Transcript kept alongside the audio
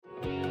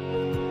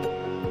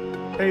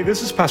Hey,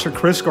 this is Pastor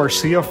Chris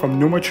Garcia from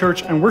Numa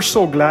Church, and we're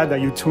so glad that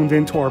you tuned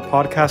into our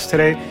podcast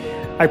today.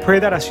 I pray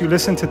that as you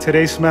listen to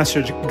today's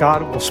message,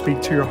 God will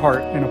speak to your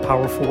heart in a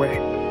powerful way.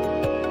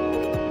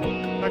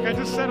 Like I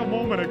just said a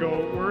moment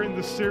ago, we're in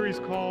the series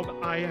called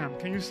I Am.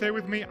 Can you say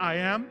with me, I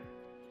am?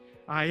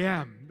 I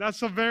am.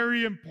 That's a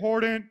very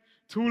important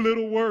two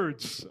little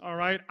words, all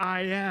right?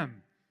 I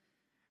am.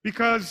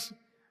 Because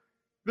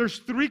there's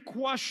three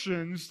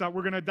questions that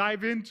we're going to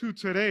dive into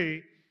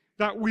today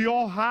that we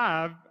all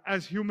have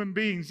as human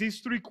beings. These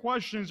three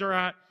questions are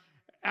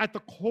at the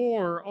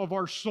core of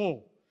our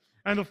soul.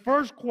 And the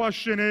first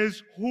question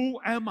is, who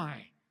am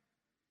I?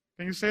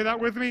 Can you say that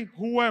with me?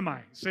 Who am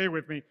I? Say it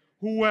with me.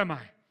 Who am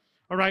I?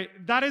 All right,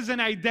 that is an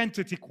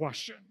identity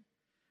question.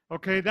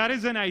 Okay, that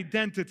is an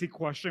identity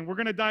question. We're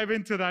going to dive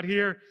into that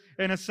here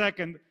in a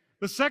second.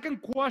 The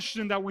second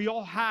question that we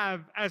all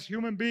have as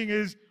human beings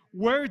is,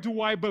 where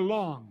do I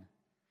belong?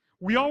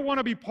 We all want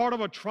to be part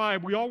of a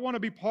tribe. We all want to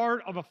be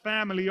part of a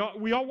family.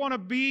 We all want to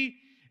be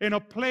in a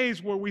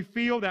place where we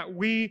feel that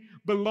we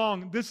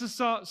belong. This is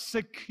a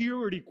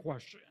security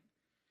question.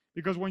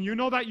 Because when you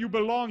know that you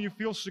belong, you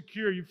feel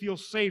secure, you feel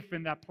safe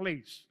in that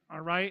place. All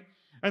right?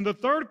 And the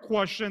third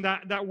question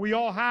that we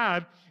all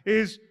have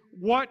is,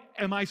 what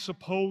am I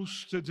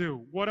supposed to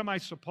do? What am I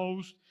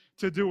supposed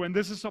to do? And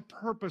this is a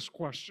purpose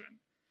question.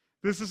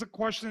 This is a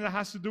question that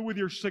has to do with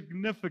your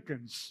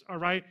significance. All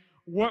right?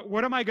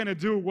 What am I going to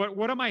do?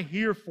 What am I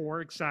here for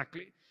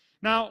exactly?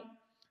 Now,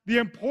 the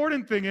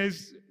important thing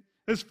is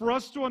for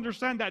us to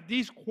understand that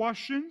these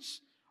questions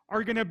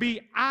are going to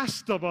be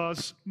asked of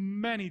us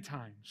many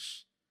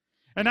times.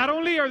 And not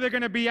only are they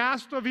going to be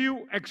asked of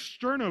you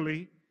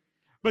externally,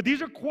 but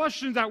these are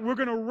questions that we're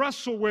going to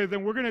wrestle with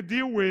and we're going to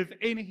deal with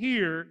in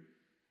here.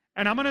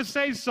 And I'm going to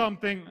say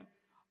something.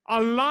 A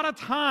lot of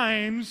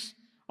times,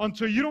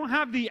 until you don't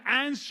have the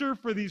answer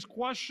for these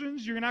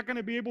questions, you're not going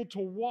to be able to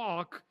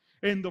walk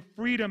in the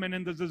freedom and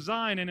in the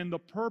design and in the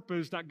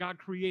purpose that God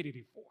created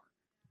you for.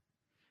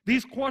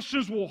 These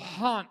questions will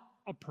haunt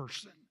a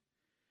person.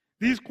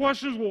 These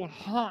questions will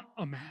haunt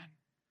a man.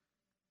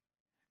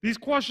 These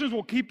questions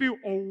will keep you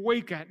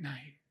awake at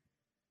night.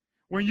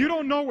 When you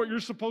don't know what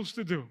you're supposed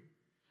to do,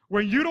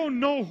 when you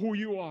don't know who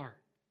you are,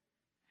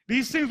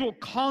 these things will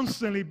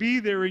constantly be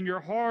there in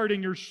your heart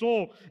and your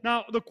soul.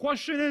 Now, the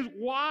question is,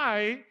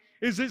 why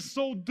is it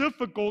so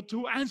difficult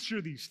to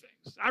answer these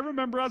things? I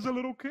remember as a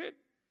little kid,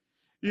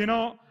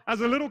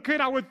 as a little kid,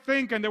 I would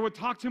think, and they would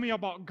talk to me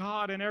about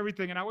God and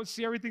everything, and I would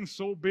see everything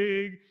so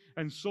big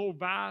and so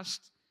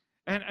vast.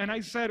 And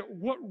I said,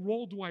 what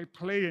role do I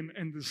play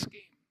in this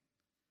game?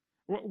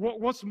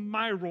 What's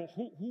my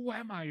role? Who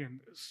am I in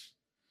this?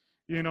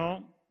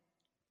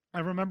 I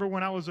remember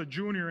when I was a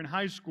junior in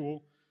high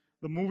school,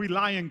 the movie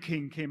Lion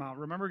King came out.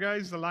 Remember,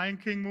 guys, the Lion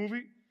King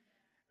movie?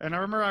 And I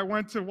remember I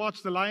went to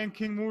watch the Lion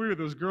King movie with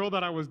this girl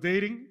that I was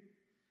dating.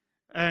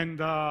 And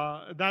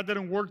that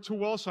didn't work too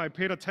well, so I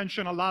paid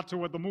attention a lot to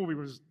what the movie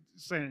was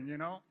saying,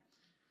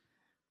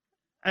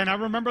 And I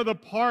remember the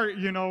part,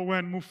 when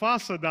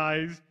Mufasa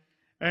dies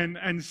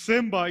and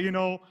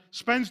Simba,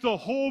 spends the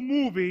whole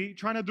movie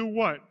trying to do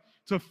what?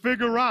 To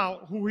figure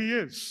out who he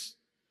is.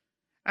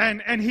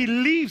 And he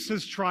leaves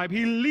his tribe,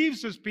 he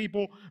leaves his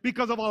people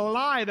because of a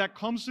lie that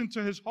comes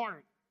into his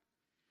heart.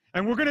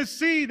 And we're going to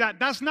see that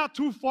that's not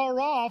too far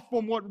off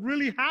from what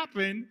really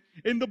happened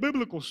in the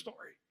biblical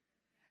story.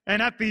 And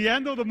at the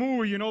end of the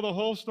movie, the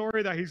whole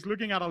story that he's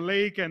looking at a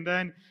lake and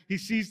then he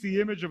sees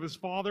the image of his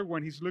father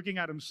when he's looking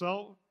at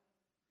himself.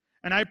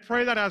 And I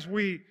pray that as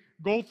we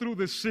go through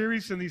this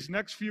series in these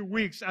next few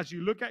weeks, as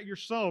you look at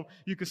yourself,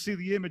 you can see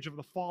the image of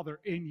the Father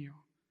in you.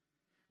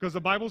 Because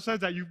the Bible says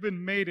that you've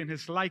been made in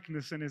his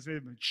likeness and his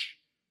image.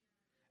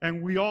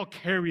 And we all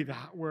carry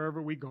that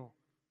wherever we go.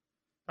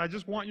 I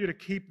just want you to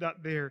keep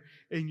that there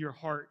in your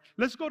heart.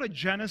 Let's go to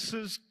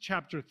Genesis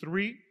chapter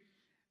 3.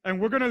 And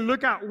we're going to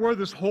look at where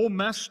this whole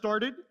mess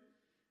started,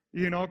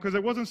 because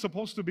it wasn't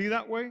supposed to be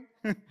that way.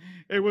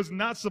 It was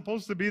not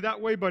supposed to be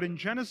that way. But in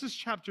Genesis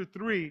chapter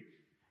 3,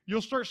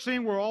 you'll start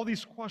seeing where all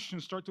these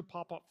questions start to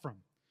pop up from,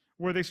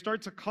 where they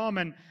start to come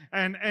and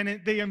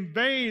they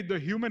invade the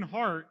human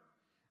heart,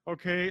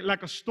 okay,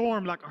 like a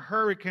storm, like a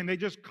hurricane. They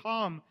just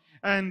come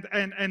and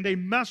they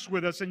mess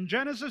with us. In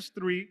Genesis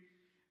 3,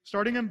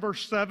 starting in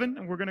verse 7,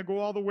 and we're going to go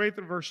all the way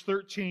through verse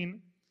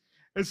 13,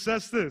 it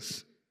says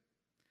this.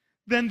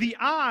 Then the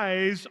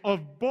eyes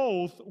of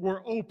both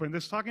were opened.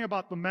 It's talking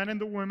about the men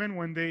and the women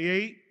when they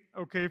ate,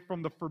 okay,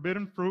 from the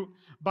forbidden fruit.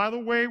 By the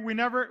way, we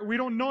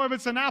don't know if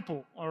it's an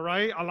apple, all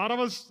right? A lot of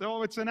us,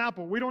 it's an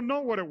apple. We don't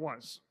know what it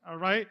was, all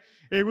right?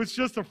 It was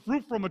just a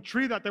fruit from a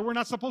tree that they were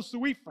not supposed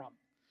to eat from,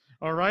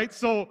 all right?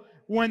 So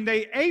when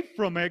they ate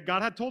from it,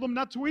 God had told them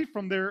not to eat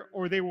from there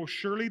or they will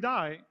surely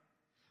die.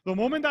 The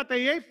moment that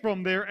they ate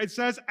from there, it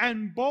says,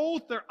 and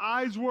both their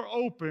eyes were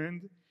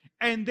opened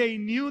and they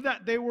knew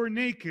that they were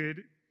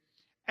naked.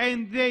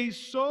 And they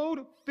sewed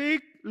fig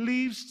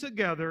leaves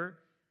together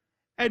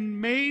and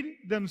made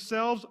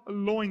themselves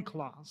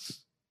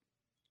loincloths.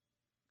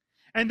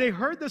 And they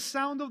heard the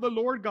sound of the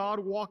Lord God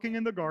walking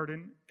in the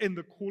garden in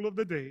the cool of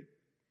the day.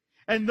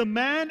 And the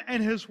man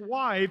and his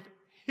wife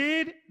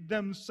hid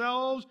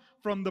themselves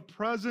from the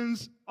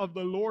presence of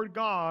the Lord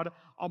God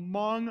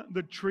among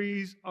the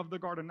trees of the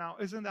garden. Now,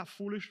 isn't that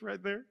foolish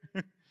right there?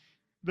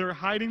 They're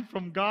hiding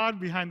from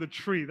God behind the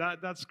tree.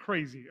 That's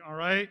crazy, all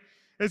right?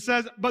 It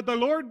says, but the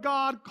Lord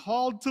God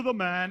called to the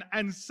man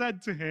and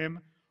said to him,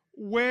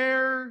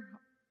 where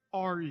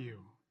are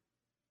you?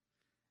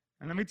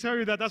 And let me tell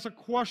you that that's a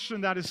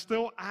question that is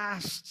still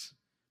asked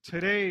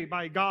today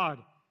by God.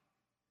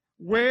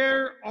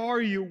 Where are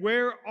you?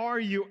 Where are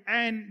you?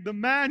 And the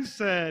man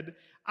said,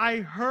 I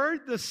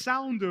heard the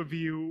sound of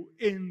you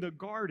in the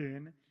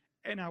garden,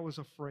 and I was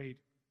afraid,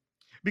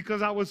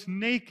 because I was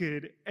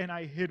naked and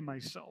I hid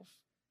myself.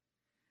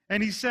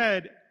 And he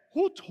said,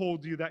 who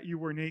told you that you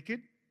were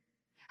naked?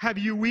 Have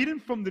you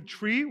eaten from the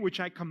tree which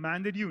I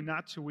commanded you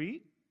not to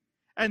eat?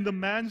 And the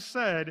man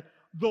said,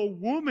 the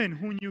woman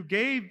whom you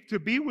gave to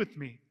be with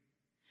me,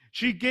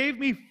 she gave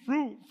me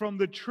fruit from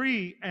the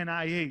tree, and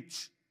I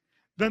ate.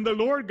 Then the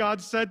Lord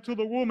God said to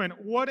the woman,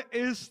 what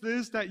is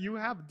this that you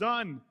have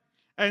done?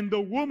 And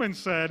the woman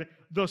said,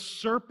 the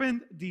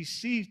serpent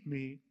deceived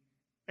me,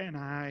 and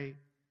I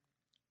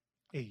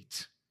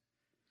ate.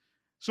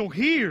 So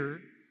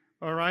here,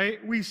 all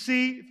right, we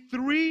see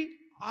three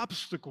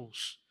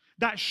obstacles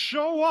that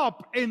show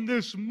up in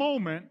this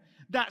moment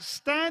that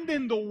stand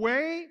in the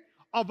way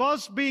of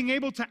us being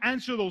able to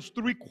answer those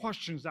three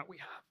questions that we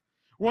have.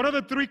 What are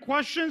the three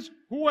questions?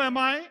 Who am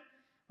I?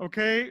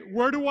 Okay,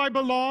 where do I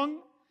belong?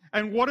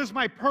 And what is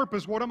my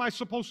purpose? What am I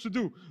supposed to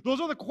do? Those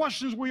are the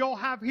questions we all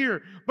have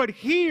here. But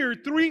here,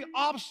 three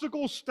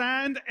obstacles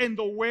stand in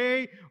the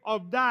way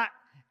of that.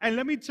 And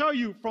let me tell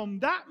you, from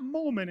that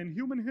moment in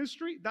human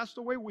history, that's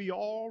the way we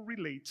all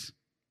relate.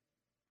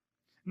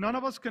 None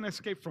of us can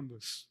escape from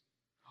this.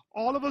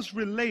 All of us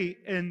relate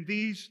in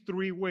these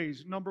three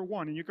ways. Number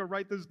one, and you can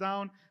write this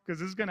down because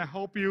this is going to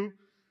help you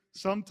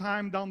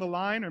sometime down the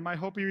line, or it might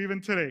help you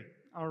even today.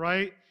 All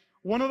right?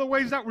 One of the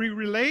ways that we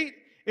relate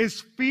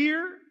is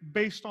fear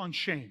based on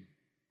shame.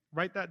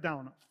 Write that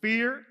down.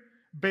 Fear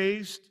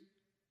based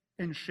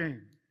in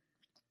shame.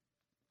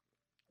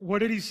 What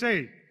did he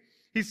say?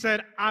 He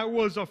said, I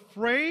was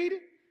afraid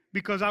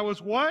because I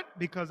was what?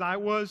 Because I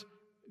was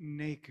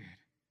naked.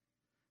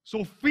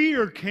 So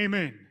fear came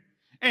in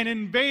and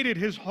invaded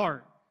his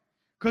heart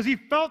because he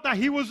felt that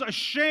he was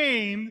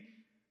ashamed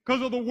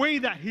because of the way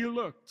that he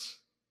looked.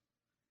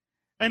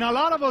 And a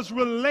lot of us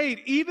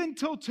relate, even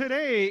till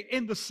today,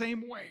 in the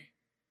same way.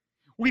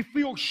 We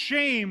feel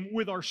shame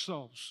with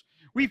ourselves.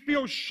 We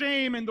feel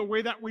shame in the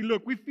way that we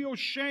look. We feel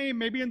shame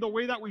maybe in the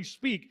way that we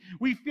speak.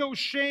 We feel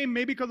shame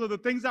maybe because of the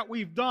things that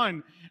we've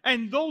done.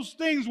 And those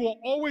things will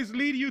always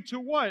lead you to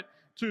what?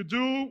 To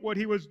do what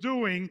he was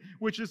doing,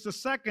 which is the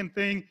second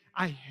thing.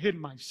 I hid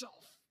myself.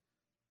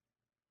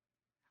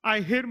 I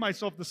hid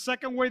myself. The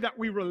second way that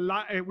we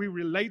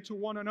relate to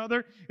one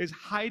another is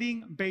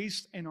hiding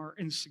based in our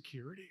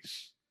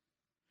insecurities.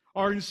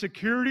 Our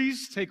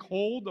insecurities take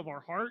hold of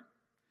our heart,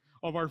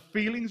 of our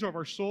feelings, of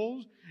our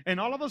souls, and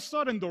all of a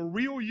sudden, the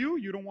real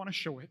you don't want to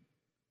show it.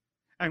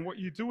 And what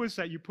you do is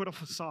that you put a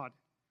facade.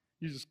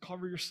 You just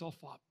cover yourself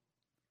up.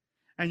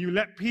 And you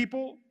let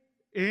people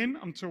in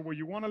until where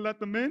you want to let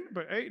them in,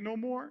 but hey, no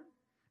more.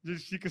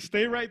 Just you can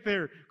stay right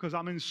there because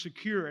I'm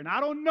insecure. And I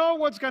don't know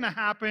what's going to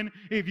happen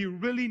if you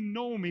really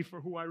know me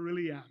for who I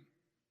really am.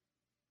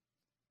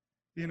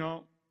 You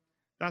know,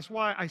 that's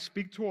why I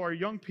speak to our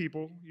young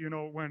people, you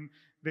know, when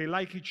they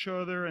like each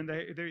other and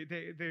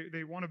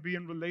they want to be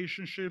in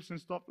relationships and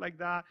stuff like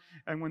that.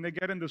 And when they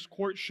get in this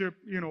courtship,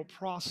 you know,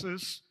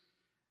 process,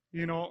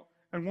 you know,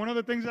 and one of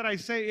the things that I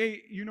say,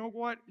 hey, you know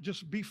what?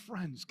 Just be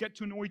friends. Get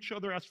to know each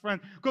other as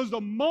friends. Because the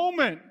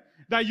moment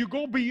that you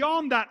go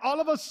beyond that, all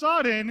of a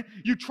sudden,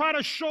 you try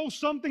to show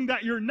something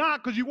that you're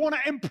not because you want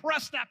to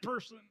impress that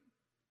person.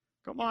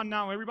 Come on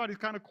now. Everybody's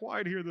kind of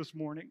quiet here this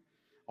morning.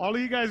 All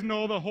of you guys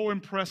know the whole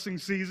impressing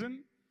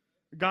season.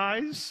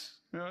 Guys,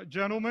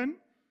 gentlemen,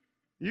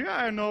 you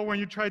gotta know when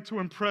you try to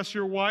impress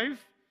your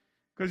wife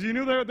because you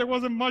knew there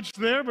wasn't much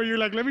there, but you're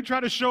like, let me try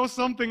to show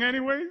something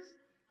anyways.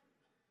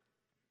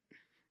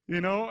 You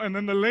know, and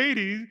then the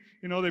ladies,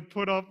 you know, they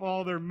put up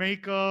all their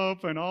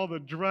makeup and all the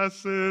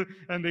dresses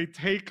and they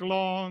take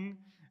long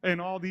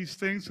and all these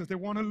things because they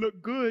want to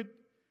look good.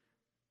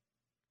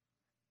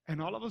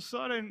 And all of a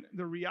sudden,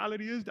 the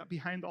reality is that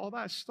behind all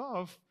that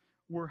stuff,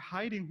 we're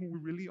hiding who we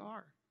really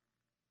are.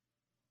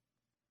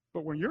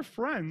 But when you're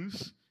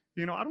friends,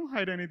 you know, I don't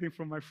hide anything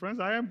from my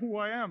friends. I am who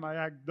I am. I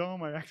act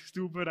dumb. I act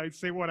stupid. I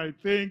say what I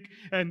think.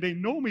 And they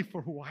know me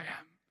for who I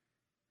am.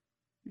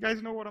 You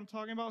guys know what I'm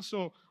talking about?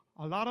 So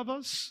a lot of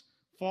us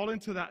fall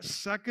into that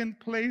second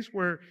place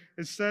where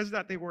it says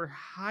that they were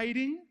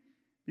hiding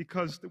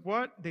because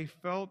what? They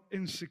felt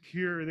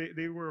insecure.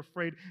 They were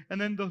afraid.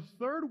 And then the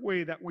third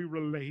way that we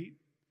relate,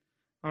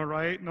 all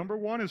right, number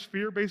one is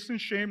fear based in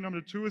shame. Number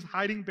two is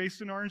hiding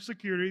based in our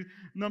insecurities.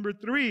 Number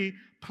three,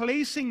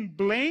 placing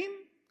blame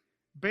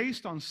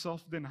based on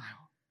self-denial.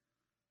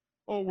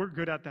 Oh, we're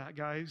good at that,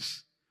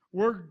 guys.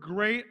 We're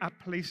great at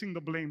placing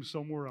the blame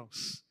somewhere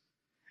else.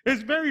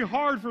 It's very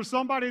hard for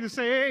somebody to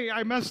say, hey,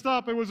 I messed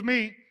up, it was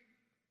me.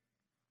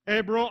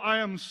 Hey, bro, I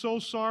am so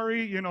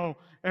sorry.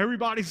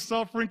 Everybody's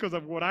suffering because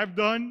of what I've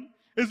done.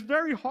 It's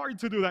very hard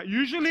to do that.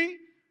 Usually,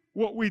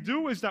 what we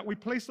do is that we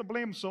place the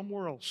blame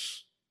somewhere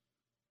else.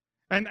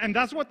 And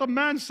that's what the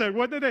man said.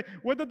 What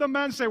did the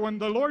man say? When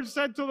the Lord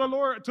said to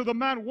the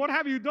man, what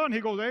have you done? He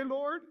goes, hey,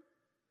 Lord,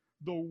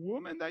 the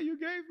woman that you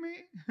gave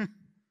me,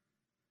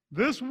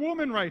 this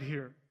woman right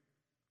here.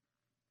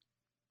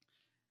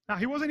 Now,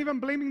 he wasn't even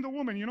blaming the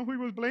woman. You know who he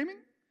was blaming?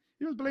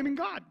 He was blaming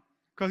God.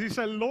 Because he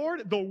said,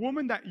 Lord, the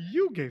woman that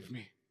you gave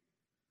me.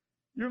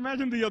 You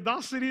imagine the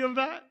audacity of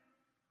that?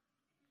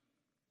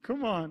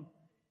 Come on.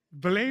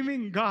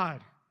 Blaming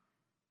God.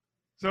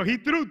 So he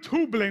threw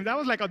two blames. That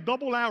was like a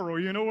double arrow.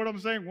 You know what I'm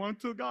saying? One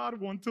to God,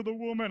 one to the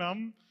woman.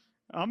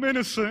 I'm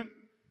innocent.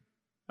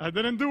 I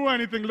didn't do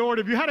anything. Lord,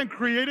 if you hadn't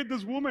created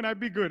this woman, I'd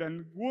be good.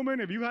 And woman,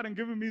 if you hadn't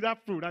given me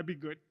that fruit, I'd be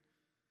good.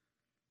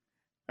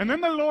 And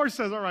then the Lord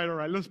says, all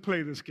right, let's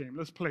play this game.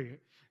 Let's play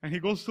it. And he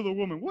goes to the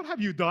woman, what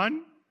have you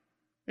done?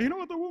 And you know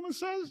what the woman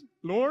says?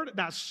 Lord,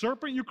 that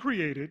serpent you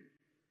created,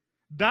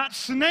 that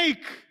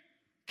snake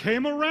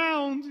came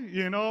around,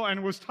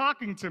 and was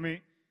talking to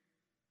me.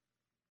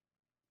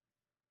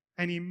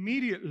 And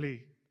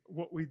immediately,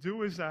 what we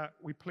do is that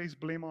we place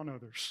blame on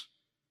others.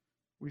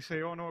 We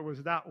say, oh, no, it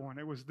was that one.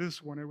 It was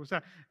this one. It was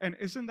that. And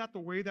isn't that the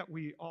way that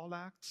we all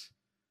act?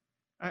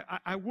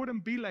 I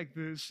wouldn't be like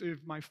this if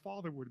my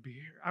father would be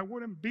here. I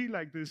wouldn't be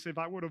like this if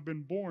I would have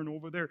been born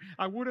over there.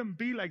 I wouldn't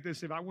be like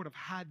this if I would have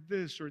had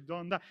this or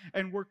done that.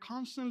 And we're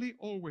constantly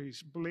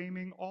always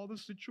blaming all the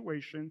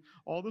situation,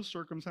 all the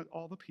circumstance,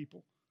 all the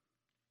people.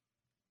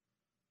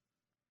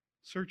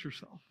 Search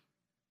yourself.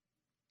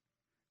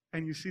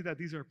 And you see that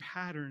these are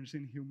patterns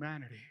in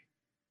humanity.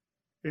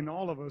 In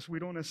all of us, we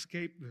don't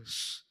escape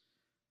this.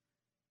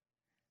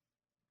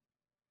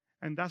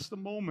 And that's the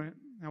moment,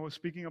 I was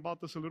speaking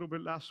about this a little bit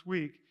last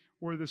week,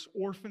 where this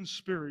orphan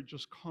spirit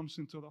just comes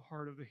into the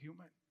heart of the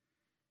human.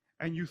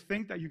 And you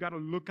think that you got to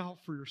look out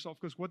for yourself.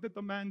 Because what did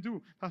the man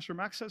do? Pastor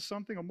Max said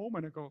something a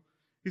moment ago.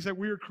 He said,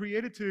 we are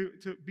created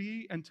to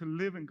be and to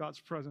live in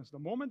God's presence. The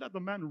moment that the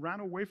man ran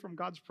away from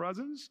God's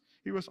presence,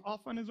 he was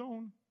off on his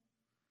own.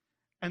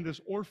 And this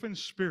orphan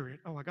spirit,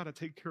 I got to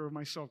take care of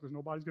myself because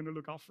nobody's going to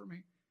look out for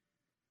me.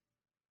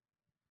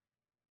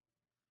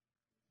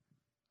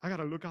 I got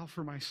to look out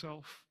for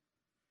myself.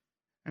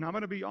 And I'm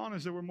going to be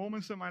honest, there were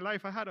moments in my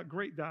life, I had a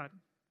great dad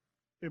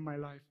in my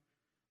life.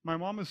 My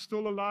mom is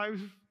still alive,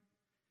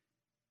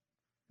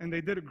 and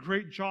they did a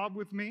great job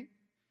with me.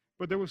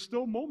 But there were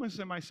still moments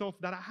in myself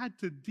that I had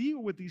to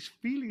deal with these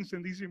feelings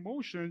and these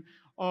emotions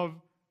of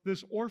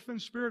this orphan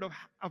spirit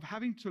of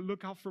having to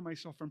look out for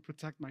myself and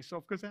protect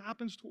myself, because it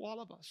happens to all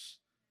of us.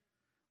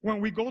 When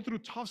we go through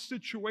tough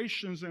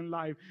situations in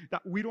life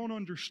that we don't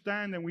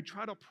understand and we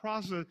try to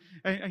process,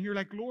 and you're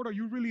like, Lord, are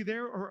you really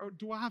there? Or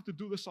do I have to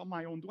do this on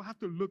my own? Do I have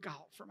to look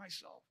out for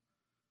myself?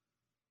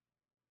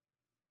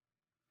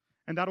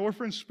 And that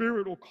orphan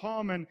spirit will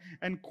come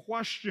and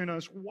question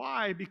us.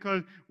 Why?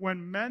 Because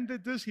when man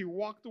did this, he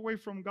walked away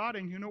from God,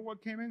 and you know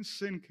what came in?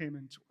 Sin came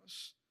into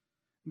us.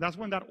 That's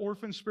when that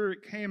orphan spirit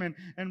came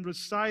and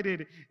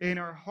resided in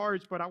our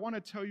hearts. But I want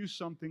to tell you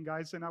something,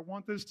 guys, and I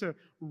want this to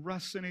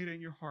resonate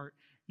in your heart.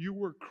 You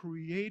were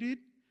created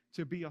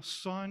to be a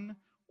son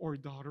or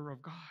daughter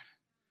of God.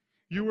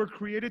 You were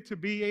created to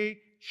be a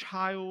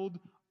child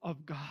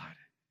of God.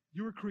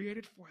 You were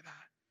created for that.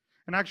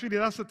 And actually,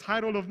 that's the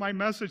title of my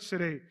message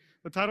today.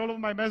 The title of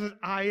my message,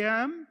 I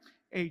am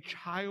a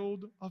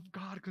child of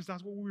God, because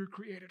that's what we were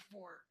created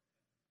for.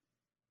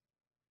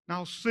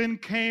 Now, sin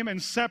came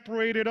and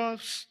separated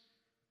us,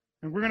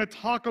 and we're going to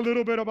talk a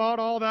little bit about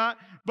all that.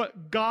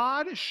 But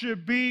God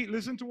should be,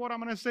 listen to what I'm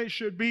going to say,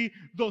 should be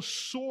the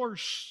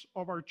source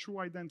of our true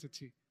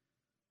identity.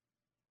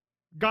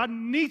 God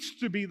needs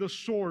to be the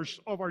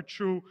source of our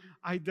true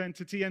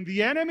identity. And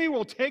the enemy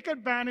will take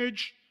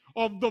advantage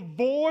of the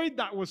void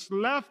that was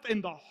left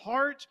in the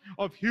heart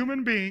of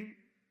human being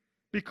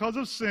because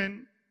of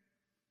sin.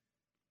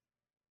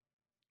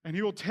 And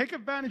he will take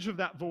advantage of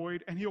that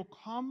void, and he'll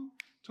come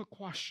to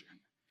question.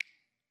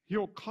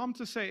 He'll come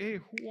to say, hey,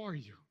 who are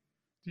you?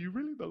 Do you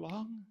really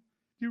belong?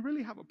 Do you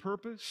really have a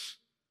purpose?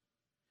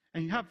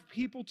 And you have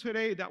people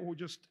today that will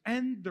just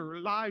end their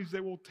lives. They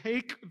will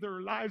take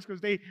their lives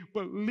because they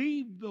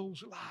believe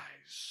those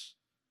lies.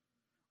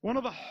 One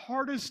of the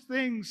hardest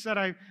things that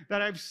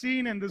I've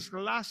seen in this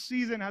last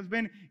season has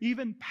been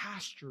even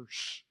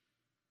pastors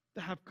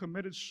that have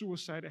committed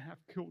suicide and have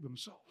killed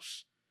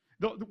themselves.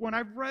 When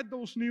I've read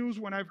those news,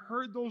 when I've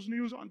heard those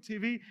news on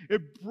TV,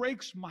 it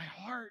breaks my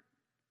heart.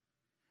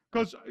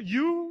 Because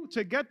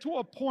to get to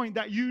a point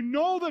that you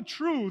know the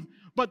truth,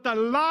 but the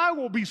lie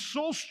will be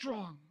so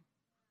strong.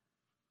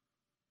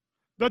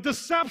 The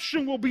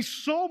deception will be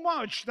so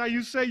much that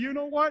you say, you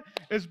know what?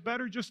 It's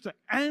better just to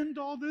end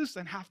all this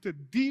and have to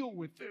deal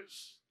with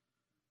this.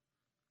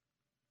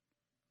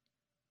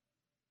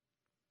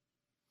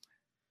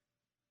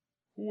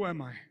 Who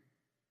am I?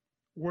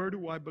 Where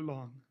do I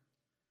belong?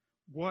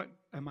 What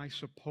am I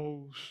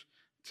supposed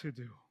to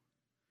do?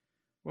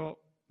 Well,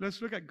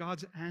 let's look at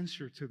God's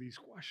answer to these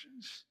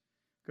questions.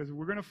 Because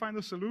we're going to find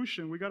the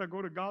solution. We got to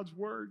go to God's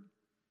word.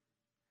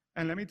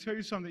 And let me tell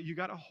you something. You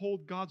got to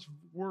hold God's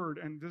word.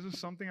 And this is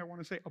something I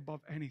want to say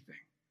above anything.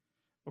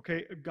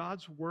 Okay?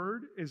 God's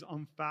word is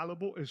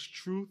infallible, is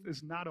truth,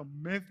 is not a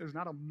myth, is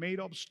not a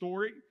made-up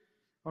story.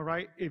 All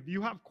right? If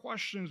you have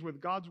questions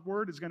with God's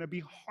word, it's going to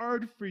be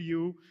hard for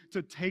you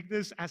to take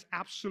this as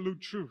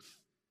absolute truth.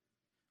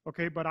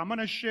 Okay? But I'm going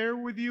to share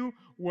with you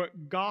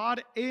what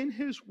God in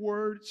His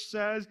word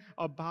says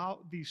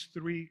about these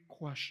three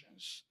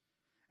questions.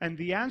 And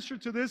the answer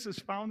to this is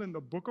found in the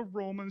book of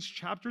Romans,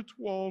 chapter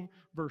 12,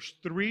 verse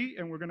 3.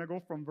 And we're going to go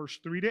from verse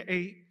 3 to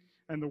 8.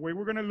 And the way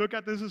we're going to look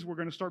at this is we're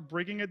going to start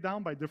breaking it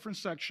down by different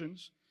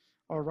sections.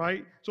 All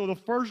right? So the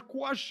first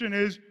question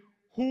is,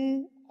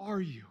 who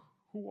are you?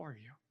 Who are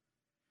you?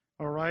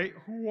 All right?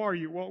 Who are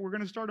you? Well, we're going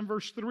to start in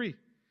verse 3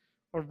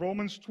 of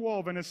Romans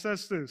 12. And it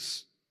says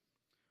this: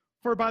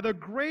 For by the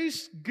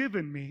grace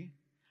given me,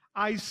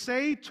 I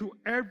say to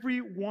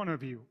every one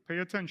of you, pay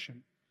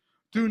attention,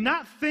 do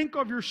not think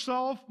of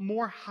yourself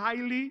more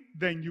highly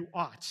than you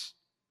ought,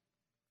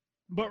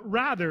 but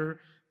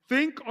rather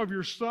think of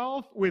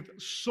yourself with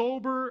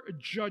sober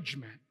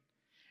judgment,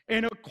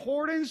 in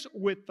accordance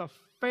with the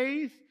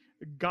faith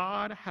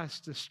God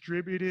has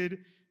distributed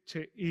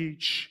to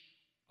each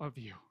of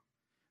you.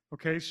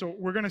 Okay, so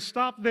we're going to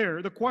stop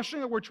there. The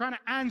question that we're trying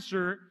to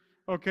answer,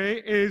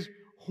 okay, is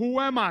who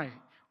am I?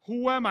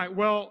 Who am I?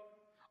 Well,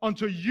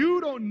 until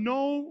you don't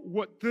know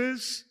what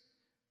this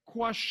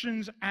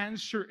question's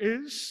answer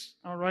is,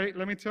 all right,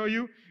 let me tell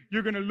you,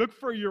 you're going to look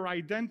for your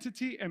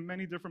identity in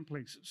many different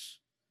places.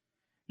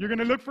 You're going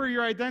to look for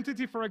your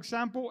identity, for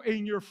example,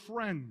 in your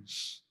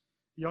friends.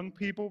 Young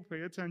people,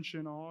 pay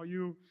attention, all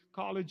you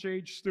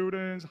college-age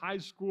students, high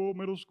school,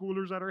 middle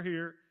schoolers that are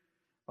here,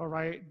 all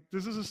right,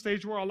 this is a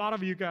stage where a lot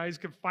of you guys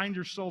can find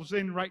yourselves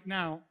in right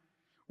now,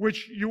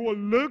 which you will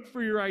look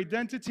for your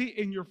identity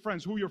in your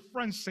friends, who your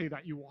friends say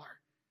that you are.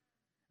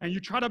 And you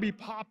try to be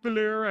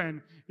popular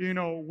and,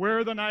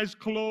 wear the nice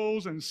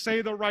clothes and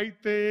say the right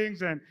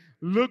things and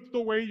look the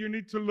way you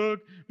need to look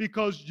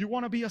because you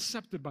want to be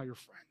accepted by your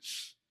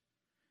friends.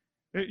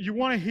 You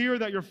want to hear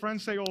that your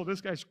friends say, oh,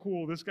 this guy's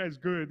cool, this guy's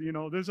good,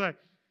 this guy.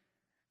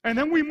 And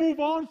then we move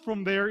on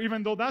from there,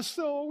 even though that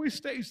still always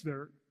stays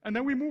there. And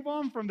then we move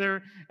on from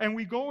there and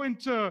we go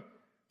into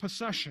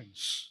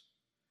possessions,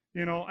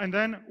 and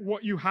then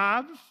what you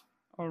have,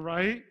 all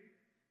right,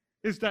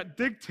 is that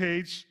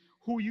dictates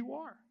who you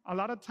are. A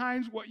lot of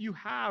times what you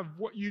have,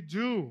 what you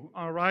do,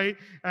 all right?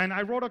 And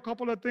I wrote a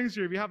couple of things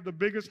here. If you have the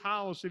biggest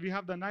house, if you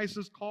have the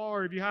nicest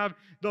car, if you have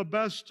the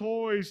best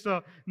toys,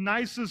 the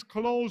nicest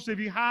clothes, if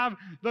you have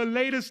the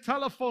latest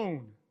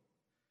telephone.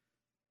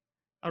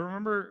 I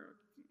remember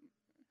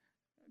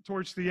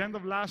towards the end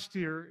of last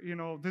year,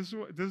 this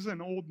is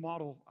an old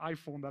model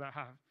iPhone that I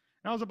have.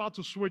 And I was about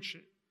to switch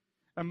it.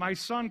 And my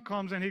son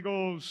comes and he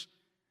goes,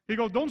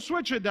 don't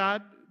switch it,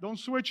 Dad. Don't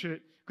switch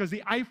it. Because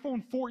the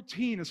iPhone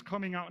 14 is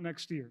coming out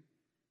next year.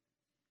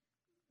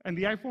 And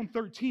the iPhone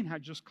 13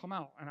 had just come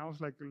out. And I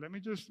was like, let me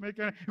just make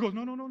it. He goes,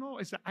 no.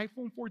 It's the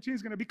iPhone 14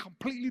 is going to be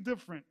completely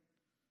different.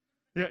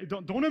 Yeah,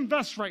 don't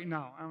invest right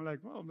now. I'm like,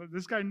 well,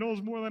 this guy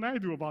knows more than I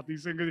do about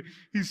these things.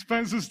 He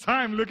spends his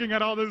time looking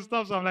at all this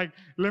stuff. So I'm like,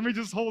 let me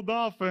just hold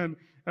off and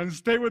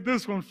stay with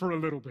this one for a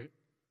little bit.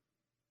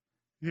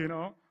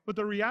 But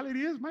the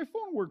reality is my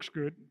phone works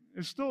good.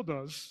 It still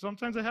does.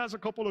 Sometimes it has a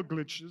couple of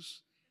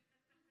glitches,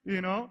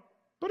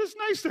 But it's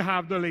nice to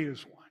have the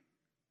latest one,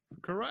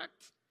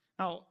 correct?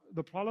 Now,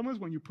 the problem is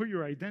when you put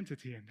your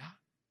identity in that.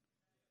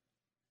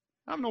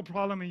 I have no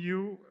problem in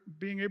you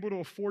being able to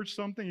afford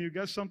something, you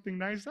get something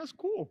nice, that's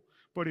cool.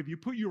 But if you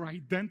put your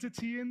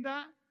identity in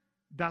that,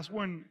 that's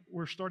when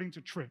we're starting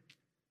to trip.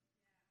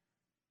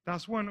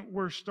 That's when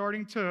we're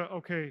starting to,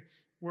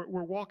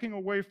 we're walking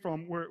away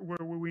from where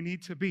we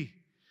need to be,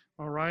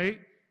 all right?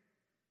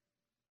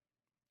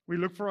 We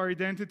look for our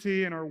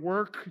identity in our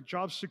work,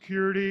 job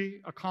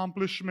security,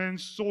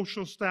 accomplishments,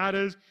 social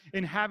status,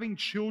 in having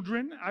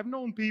children. I've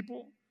known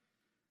people,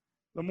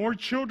 the more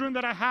children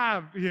that I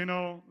have,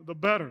 the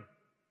better.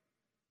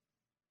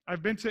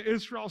 I've been to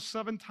Israel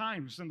 7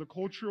 times, and the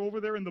culture over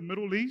there in the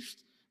Middle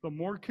East, the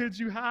more kids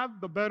you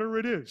have, the better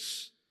it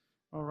is,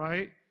 all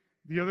right?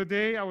 The other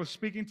day, I was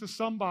speaking to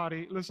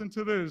somebody, listen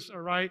to this,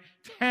 all right?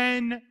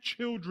 10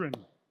 children.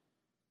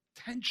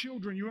 10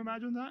 children, you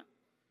imagine that?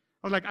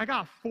 I was like, I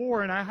got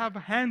 4 and I have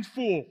a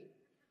handful.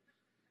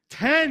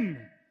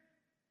 10.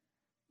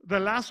 The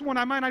last one,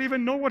 I might not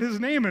even know what his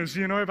name is,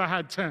 if I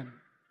had 10.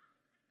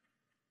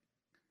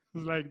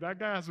 It's like, that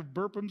guy has to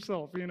burp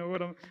himself,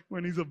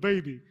 when he's a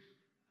baby.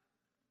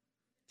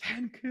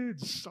 10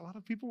 kids. A lot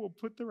of people will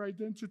put their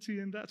identity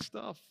in that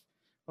stuff,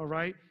 all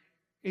right?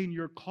 In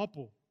your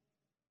couple,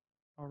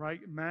 all right?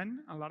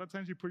 Men, a lot of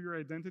times you put your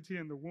identity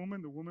in the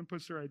woman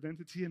puts her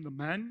identity in the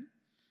man.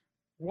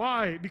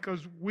 Why?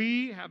 Because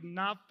we have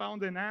not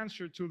found an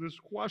answer to this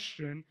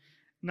question.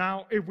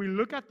 Now, if we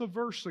look at the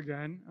verse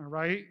again, all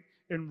right,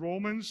 in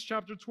Romans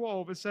chapter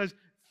 12, it says,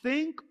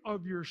 think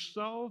of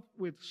yourself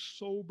with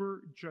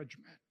sober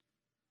judgment.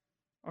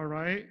 All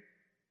right?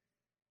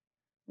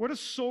 What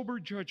does sober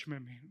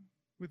judgment mean?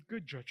 with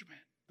good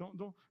judgment.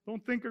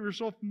 Don't think of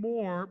yourself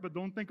more, but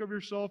don't think of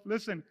yourself,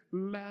 listen,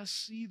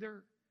 less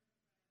either.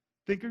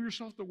 Think of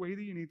yourself the way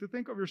that you need to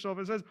think of yourself.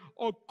 It says,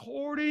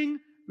 according,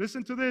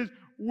 listen to this,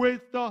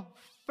 with the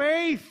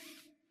faith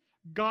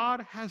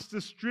God has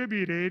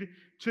distributed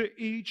to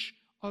each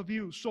of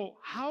you. So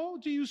how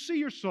do you see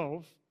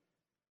yourself?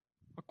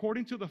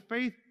 According to the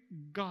faith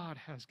God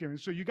has given.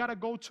 So you got to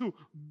go to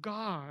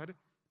God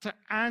to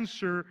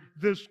answer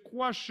this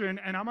question.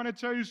 And I'm going to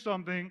tell you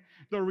something.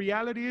 The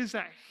reality is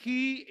that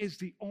He is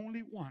the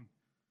only one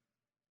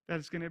that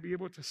is going to be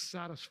able to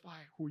satisfy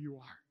who you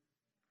are.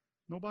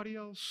 Nobody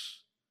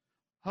else.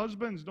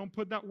 Husbands, don't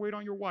put that weight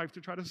on your wife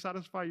to try to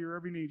satisfy your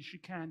every need. She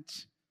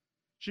can't.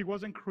 She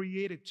wasn't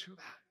created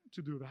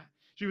to do that.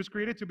 She was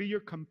created to be your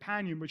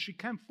companion, but she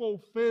can't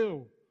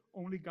fulfill.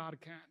 Only God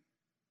can.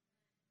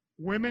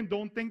 Women,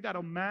 don't think that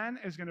a man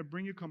is going to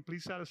bring you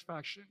complete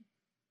satisfaction.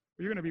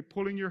 You're going to be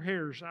pulling your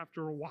hairs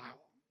after a while.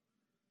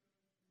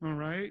 All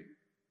right?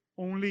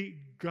 Only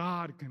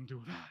God can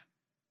do that.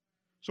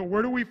 So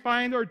where do we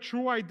find our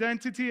true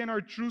identity and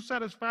our true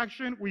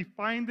satisfaction? We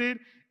find it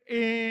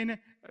in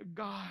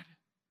God.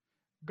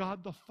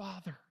 God the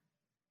Father,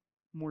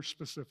 more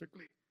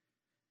specifically.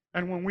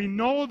 And when we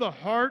know the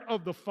heart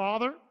of the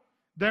Father,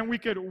 then we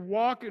could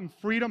walk in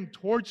freedom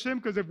towards Him.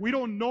 Because if we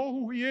don't know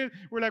who He is,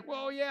 we're like,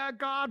 well, yeah,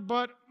 God,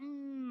 but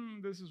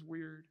this is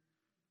weird.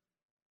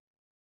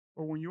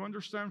 Or when you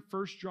understand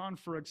 1 John,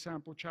 for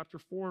example, chapter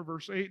 4,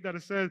 verse 8, that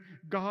it says,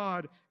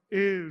 God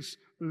is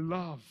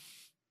love.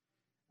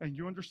 And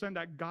you understand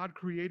that God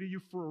created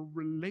you for a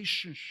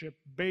relationship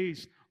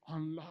based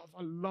on love,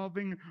 a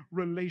loving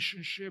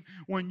relationship.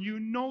 When you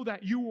know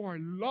that you are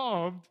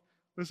loved,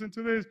 listen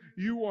to this,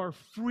 you are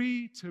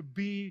free to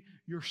be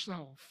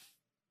yourself.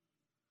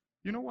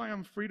 You know why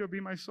I'm free to be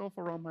myself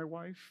around my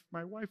wife?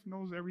 My wife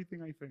knows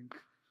everything I think.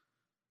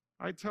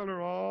 I tell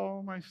her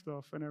all my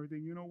stuff and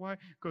everything. You know why?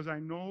 Because I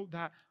know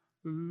that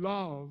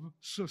love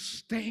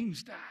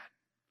sustains that.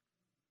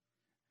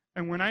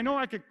 And when I know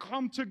I can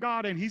come to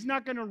God and He's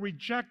not going to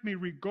reject me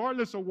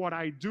regardless of what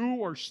I do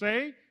or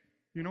say,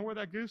 you know what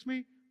that gives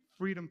me?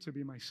 Freedom to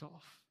be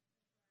myself.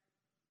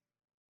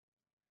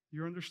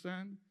 You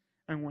understand?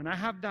 And when I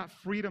have that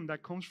freedom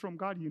that comes from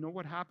God, you know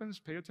what happens?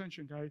 Pay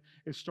attention, guys.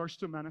 It starts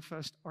to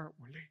manifest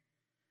outwardly.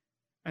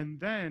 And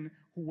then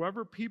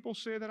whoever people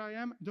say that I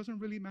am, it doesn't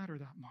really matter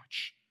that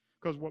much.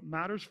 Because what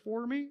matters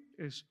for me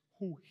is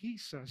who He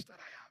says that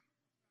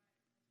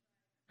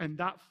I am. And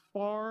that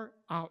far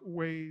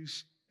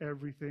outweighs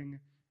everything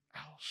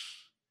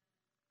else.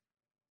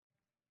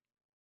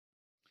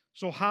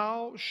 So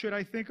how should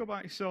I think of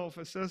myself?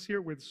 It says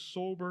here, with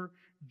sober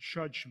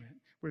judgment.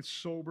 With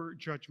sober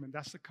judgment.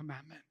 That's the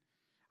commandment.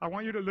 I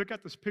want you to look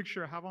at this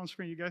picture I have on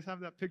screen. You guys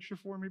have that picture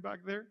for me back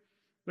there?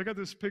 Look at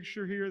this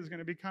picture here. It's going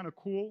to be kind of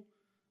cool.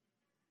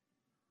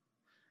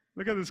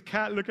 Look at this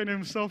cat looking at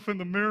himself in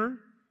the mirror.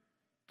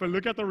 But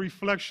look at the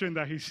reflection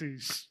that he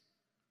sees.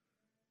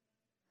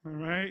 All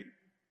right?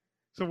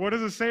 So what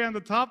does it say on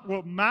the top?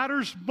 What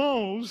matters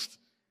most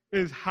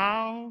is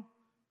how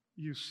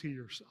you see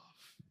yourself.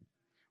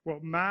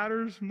 What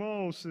matters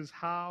most is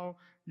how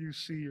you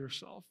see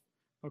yourself.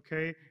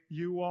 Okay?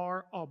 You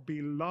are a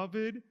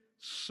beloved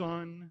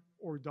son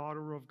or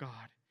daughter of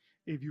God.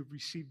 If you've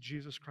received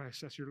Jesus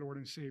Christ as your Lord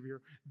and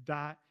Savior,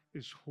 that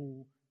is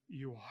who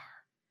you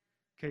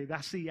are. Okay,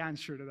 that's the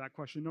answer to that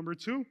question. Number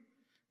 2,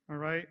 all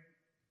right?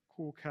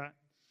 Cool cat.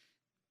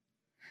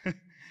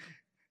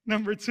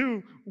 Number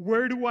 2,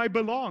 where do I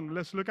belong?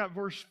 Let's look at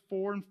verse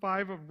 4 and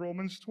 5 of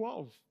Romans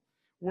 12.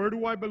 Where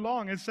do I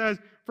belong? It says,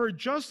 for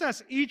just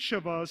as each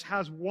of us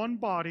has one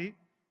body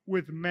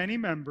with many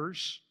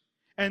members,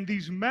 and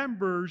these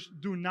members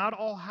do not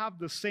all have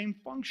the same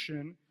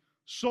function,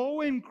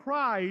 so in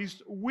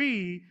Christ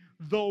we,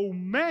 though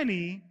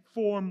many,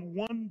 form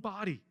one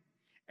body,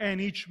 and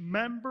each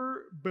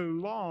member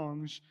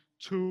belongs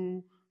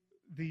to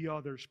the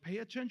others. Pay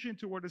attention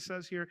to what it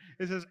says here.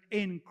 It says,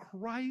 in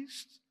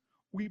Christ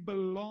we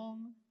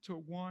belong to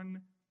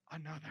one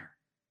another.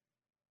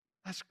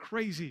 That's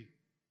crazy.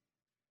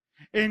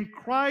 In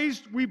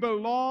Christ we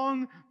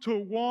belong to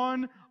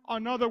one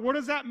another. What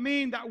does that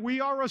mean? That we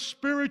are a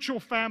spiritual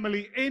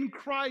family in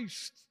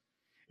Christ.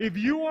 If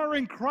you are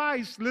in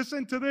Christ,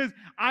 listen to this.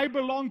 I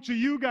belong to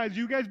you guys.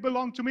 You guys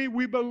belong to me.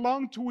 We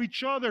belong to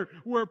each other.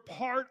 We're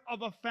part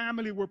of a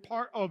family. We're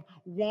part of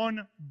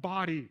one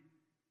body.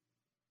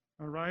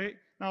 All right?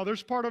 Now,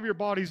 there's part of your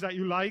bodies that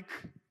you like.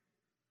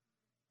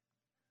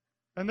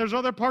 And there's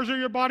other parts of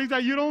your bodies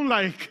that you don't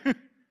like.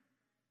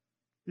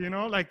 You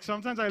know, like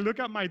sometimes I look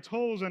at my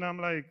toes and I'm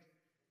like,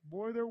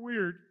 boy, they're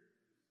weird.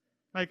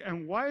 Like,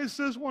 and why is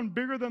this one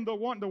bigger than the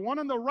one? The one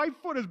on the right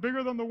foot is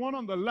bigger than the one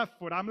on the left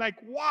foot. I'm like,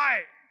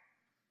 why?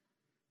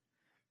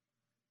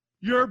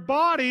 Your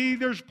body,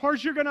 there's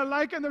parts you're going to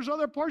like and there's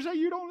other parts that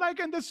you don't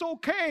like, and that's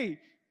okay.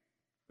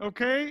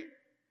 Okay?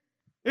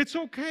 It's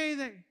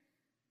okay.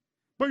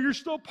 But you're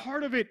still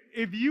part of it.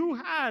 If you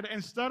had,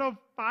 instead of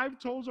 5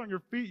 toes on your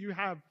feet, you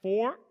have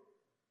 4,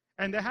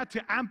 and they had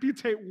to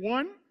amputate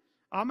one,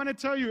 I'm going to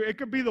tell you, it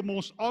could be the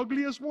most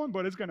ugliest one,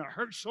 but it's going to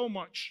hurt so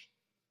much.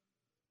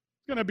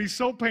 It's going to be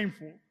so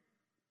painful.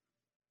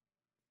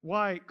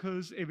 Why?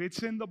 Because if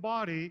it's in the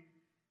body,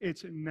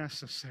 it's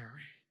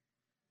necessary.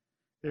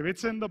 If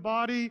it's in the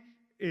body,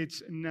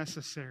 it's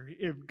necessary.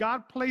 If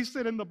God placed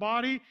it in the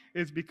body,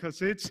 it's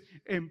because it's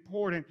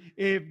important.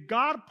 If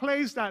God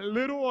placed that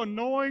little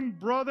annoying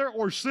brother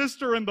or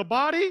sister in the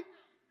body,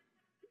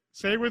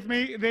 say it with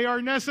me, they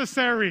are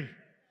necessary.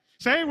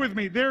 Say it with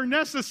me, they're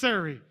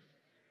necessary.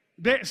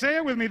 Say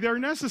it with me, they're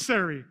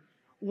necessary.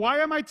 Why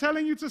am I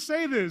telling you to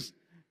say this?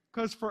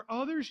 Because for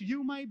others,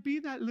 you might be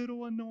that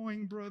little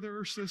annoying brother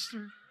or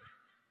sister.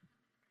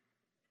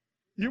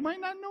 You might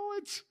not know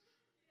it.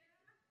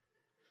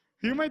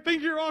 You might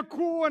think you're all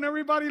cool and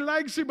everybody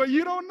likes you, but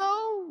you don't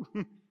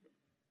know.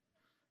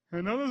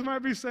 And others might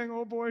be saying,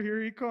 oh boy,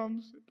 here he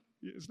comes.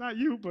 It's not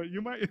you, but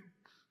you might.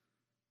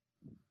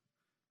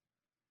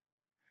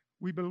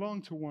 We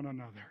belong to one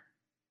another.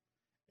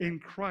 In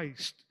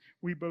Christ,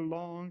 we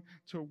belong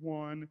to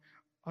one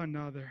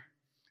another.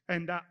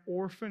 And that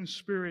orphan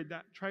spirit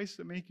that tries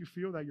to make you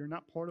feel that you're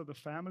not part of the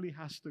family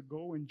has to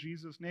go in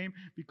Jesus' name,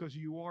 because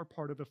you are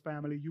part of the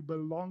family. You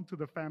belong to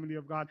the family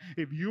of God.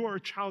 If you are a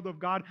child of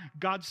God,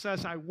 God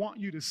says, I want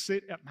you to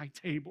sit at my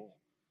table.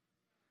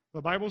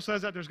 The Bible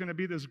says that there's going to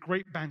be this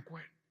great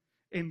banquet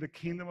in the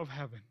kingdom of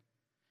heaven.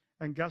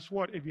 And guess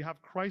what? If you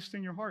have Christ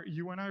in your heart,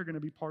 you and I are going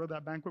to be part of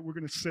that banquet. We're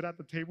going to sit at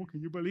the table.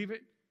 Can you believe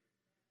it?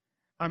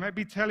 I might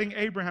be telling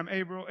Abraham,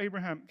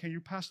 Abraham, can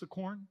you pass the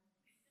corn?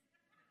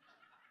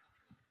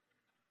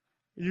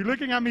 You're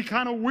looking at me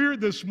kind of weird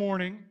this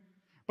morning,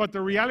 but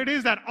the reality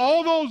is that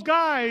all those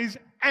guys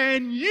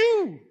and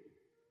you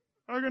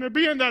are going to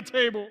be in that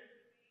table.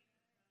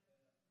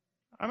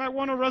 I might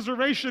want a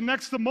reservation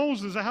next to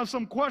Moses. I have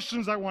some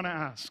questions I want to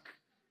ask.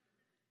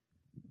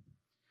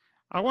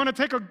 I want to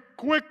take a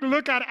quick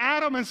look at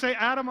Adam and say,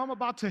 Adam, I'm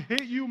about to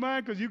hit you,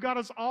 man, because you got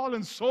us all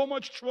in so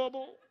much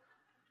trouble.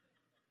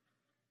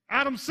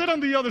 Adam, sit on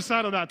the other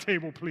side of that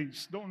table,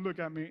 please. Don't look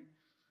at me.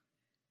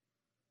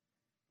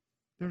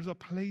 There's a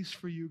place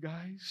for you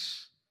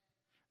guys.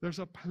 There's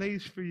a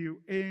place for you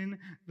in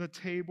the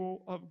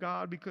table of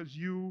God, because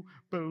you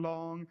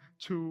belong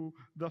to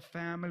the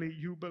family.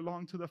 You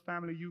belong to the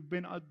family. You've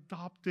been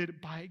adopted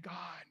by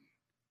God.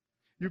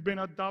 You've been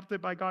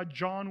adopted by God.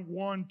 John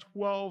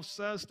 1:12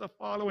 says the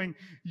following,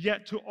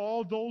 yet to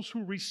all those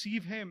who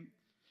receive him,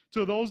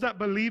 to those that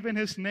believe in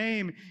his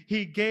name,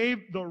 he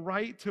gave the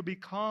right to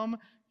become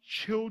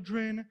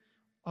children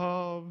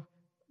of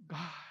God.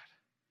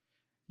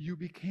 You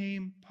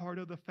became part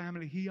of the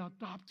family. He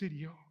adopted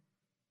you.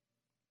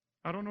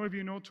 I don't know if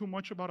you know too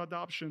much about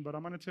adoption, but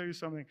I'm going to tell you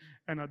something.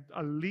 And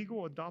a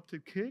legal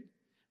adopted kid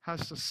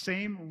has the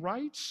same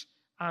rights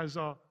as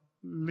a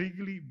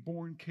legally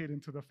born kid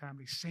into the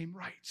family. Same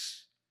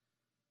rights.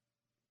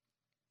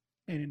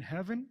 And in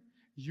heaven,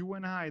 you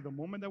and I, the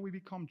moment that we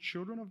become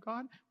children of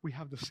God, we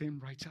have the same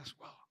rights as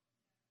well.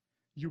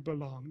 You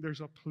belong.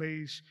 There's a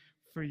place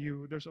for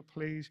you. There's a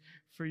place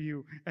for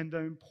you. And the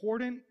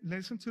important,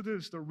 listen to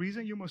this, the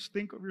reason you must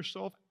think of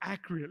yourself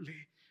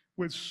accurately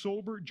with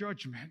sober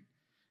judgment,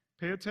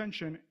 pay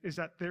attention, is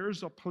that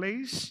there's a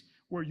place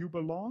where you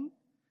belong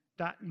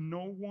that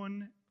no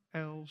one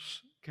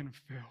else can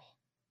fill.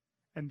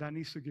 And that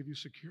needs to give you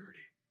security.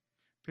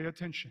 Pay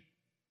attention.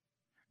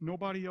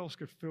 Nobody else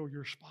could fill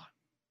your spot.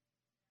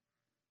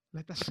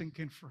 Let that sink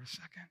in for a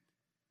second.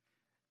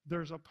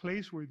 There's a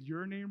place with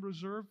your name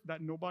reserved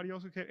that nobody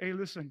else can. Hey,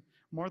 listen,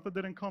 Martha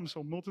didn't come,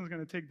 so Milton's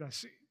going to take that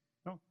seat.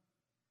 No,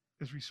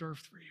 it's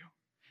reserved for you.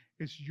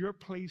 It's your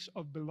place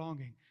of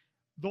belonging.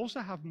 Those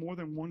that have more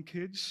than one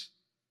kids,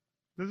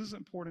 this is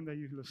important that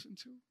you listen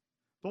to.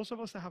 Those of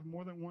us that have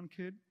more than one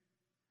kid,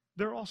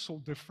 they're all so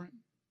different.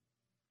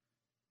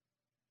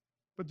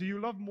 But do you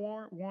love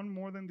one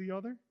more than the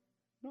other?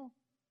 No.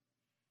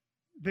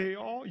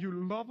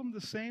 You love them the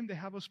same, they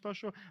have a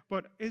special,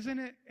 but isn't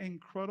it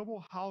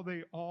incredible how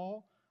they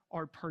all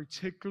are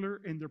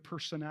particular in their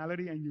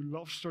personality and you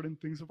love certain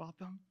things about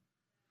them?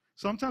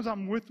 Sometimes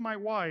I'm with my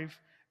wife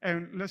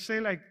and let's say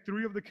like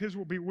 3 of the kids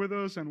will be with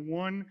us and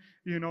one,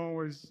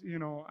 is,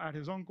 at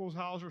his uncle's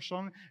house or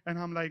something. And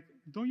I'm like,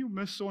 don't you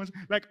miss so-and-so?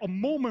 Like a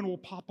moment will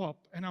pop up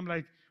and I'm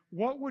like,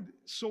 what would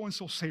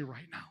so-and-so say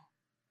right now?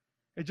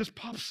 It just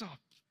pops up.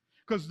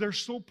 Because they're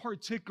so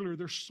particular,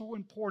 they're so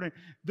important.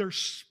 Their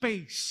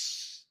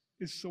space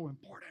is so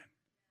important.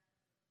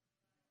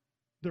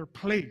 Their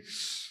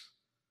place.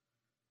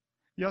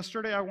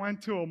 Yesterday, I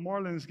went to a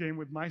Marlins game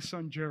with my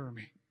son,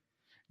 Jeremy.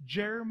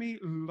 Jeremy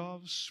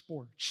loves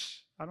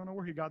sports. I don't know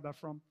where he got that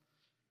from.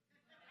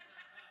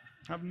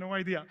 I have no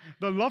idea.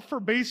 The love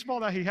for baseball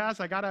that he has,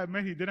 I got to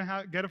admit, he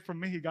didn't get it from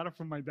me. He got it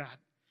from my dad.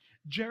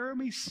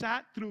 Jeremy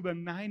sat through the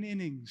 9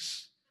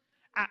 innings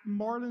at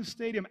Marlins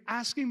Stadium,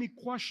 asking me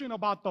questions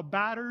about the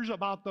batters,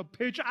 about the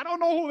pitch. I don't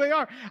know who they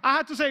are. I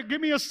had to say,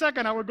 give me a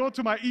second. I would go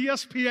to my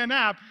ESPN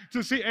app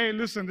to see, hey,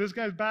 listen, this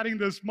guy's batting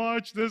this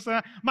much, this,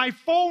 that. My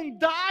phone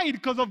died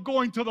because of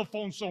going to the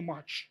phone so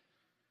much.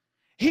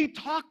 He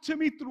talked to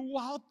me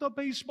throughout the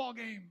baseball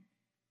game.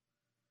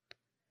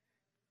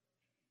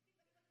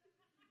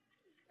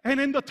 And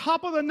in the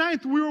top of the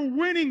ninth, we were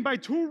winning by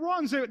 2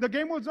 runs. The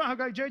game was done. I'm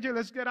like, JJ,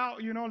 let's get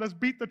out. Let's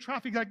beat the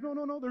traffic. Like,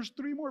 no, there's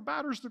 3 more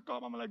batters to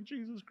come. I'm like,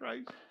 Jesus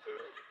Christ.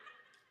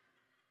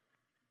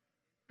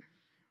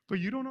 But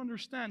you don't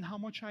understand how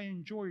much I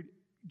enjoyed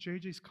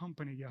JJ's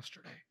company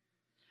yesterday.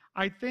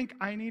 I think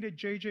I needed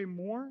JJ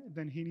more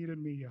than he needed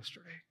me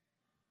yesterday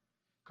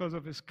because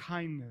of his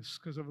kindness,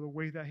 because of the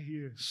way that he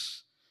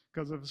is,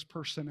 because of his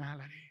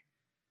personality.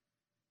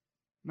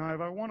 Now,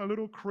 if I want a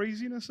little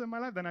craziness in my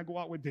life, then I go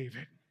out with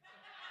David.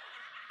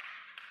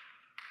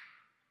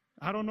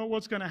 I don't know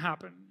what's going to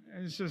happen.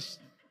 It's just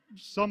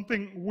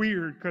something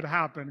weird could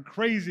happen.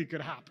 Crazy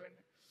could happen.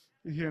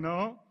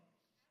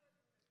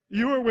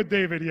 You were with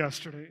David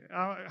yesterday.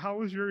 How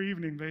was your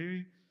evening,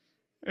 baby?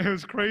 It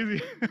was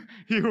crazy.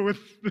 You were with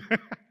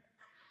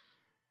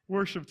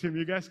worship team.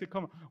 You guys could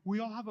come. We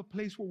all have a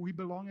place where we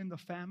belong in the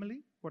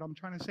family, what I'm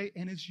trying to say,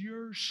 and it's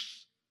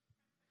yours.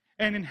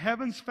 And in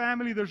heaven's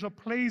family, there's a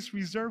place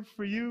reserved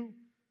for you.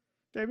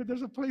 David,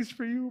 there's a place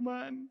for you,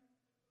 man.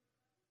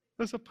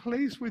 There's a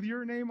place with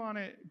your name on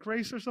it.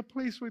 Grace, there's a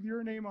place with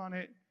your name on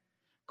it.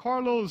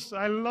 Carlos,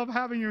 I love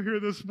having you here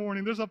this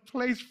morning. There's a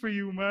place for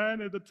you,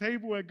 man, at the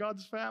table at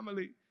God's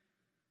family.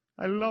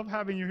 I love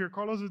having you here.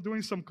 Carlos is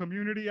doing some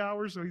community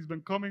hours, so he's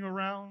been coming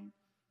around.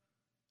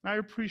 I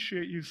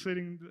appreciate you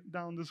sitting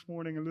down this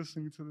morning and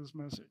listening to this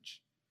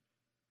message.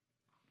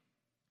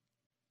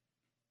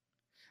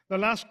 The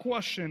last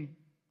question,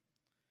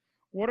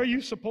 what are you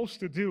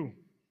supposed to do?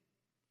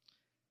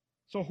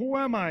 So who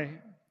am I?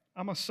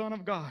 I'm a son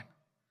of God.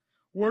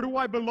 Where do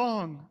I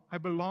belong? I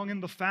belong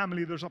in the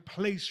family. There's a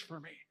place for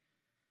me.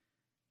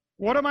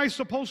 What am I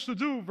supposed to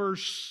do?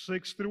 Verse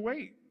 6 through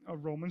 8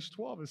 of Romans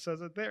 12, it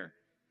says it there.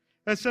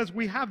 It says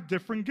we have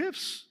different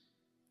gifts.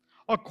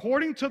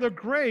 According to the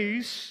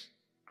grace,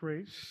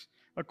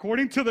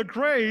 according to the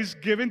grace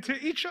given to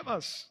each of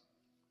us.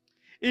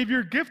 If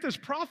your gift is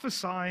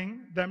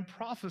prophesying, then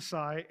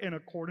prophesy in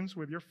accordance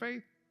with your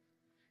faith.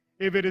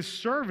 If it is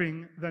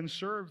serving, then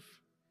serve.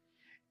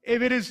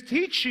 If it is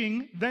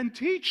teaching, then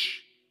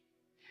teach.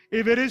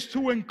 If it is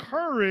to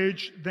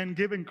encourage, then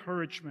give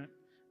encouragement.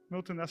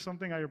 Milton, that's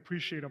something I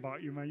appreciate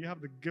about you, man. You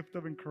have the gift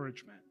of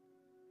encouragement.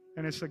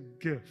 And it's a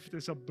gift.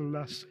 It's a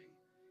blessing.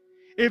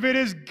 If it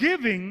is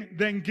giving,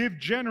 then give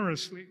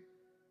generously.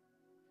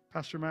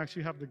 Pastor Max,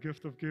 you have the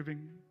gift of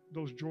giving.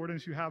 Those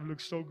Jordans you have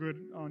look so good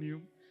on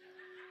you.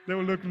 They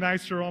will look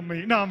nicer on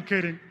me. No, I'm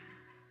kidding.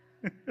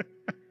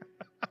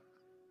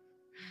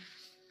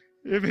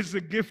 If it's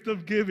the gift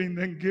of giving,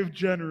 then give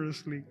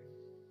generously.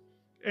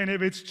 And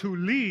if it's to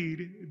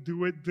lead,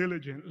 do it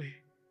diligently.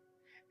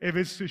 If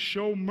it's to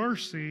show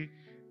mercy,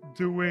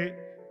 do it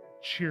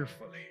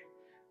cheerfully.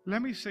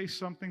 Let me say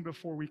something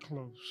before we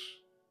close.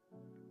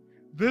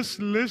 This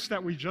list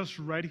that we just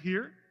read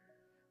here,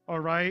 all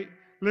right,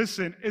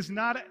 listen, is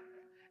not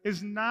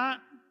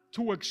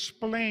to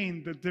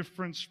explain the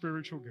different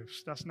spiritual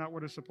gifts. That's not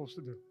what it's supposed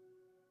to do.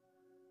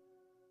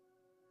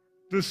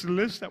 This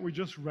list that we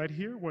just read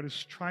here, what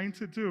it's trying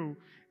to do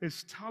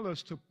is tell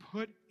us to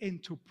put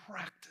into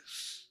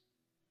practice.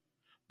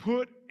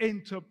 Put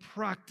into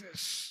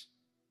practice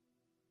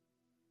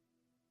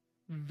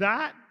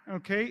that,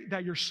 okay,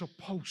 that you're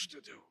supposed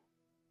to do.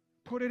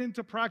 Put it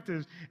into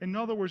practice. In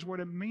other words, what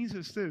it means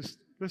is this.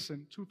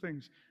 Listen, 2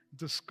 things.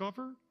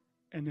 Discover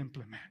and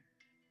implement.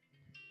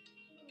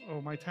 Oh,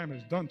 my time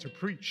is done to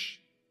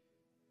preach.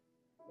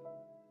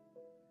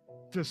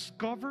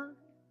 Discover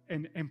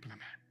and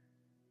implement.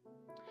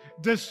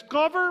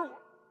 Discover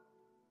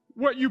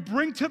what you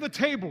bring to the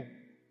table.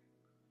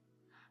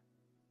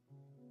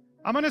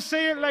 I'm going to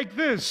say it like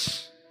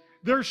this.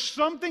 There's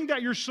something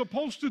that you're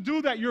supposed to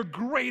do that you're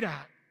great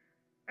at.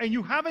 And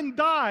you haven't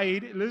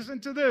died.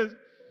 Listen to this.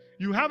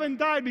 You haven't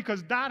died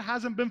because that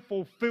hasn't been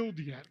fulfilled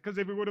yet. Because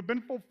if it would have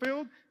been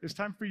fulfilled, it's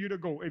time for you to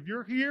go. If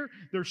you're here,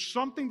 there's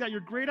something that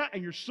you're great at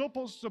and you're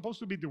supposed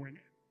to be doing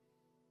it.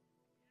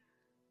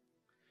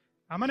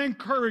 I'm going to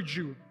encourage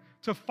you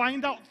to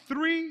find out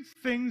 3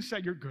 things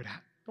that you're good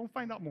at. Don't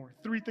find out more.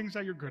 3 things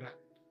that you're good at.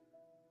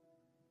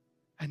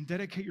 And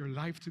dedicate your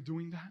life to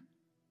doing that.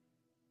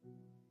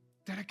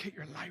 Dedicate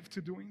your life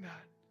to doing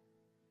that.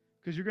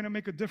 Because you're going to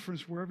make a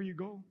difference wherever you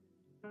go.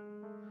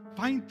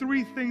 Find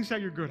 3 things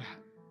that you're good at.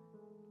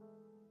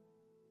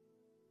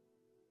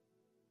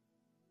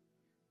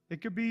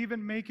 It could be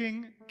even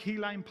making key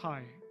lime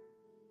pie.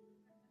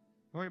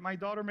 All right, my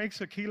daughter makes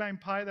a key lime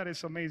pie that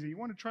is amazing. You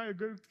want to try a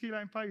good key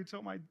lime pie? You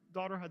tell my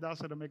daughter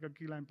Hadassah to make a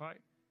key lime pie.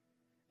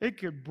 It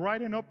could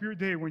brighten up your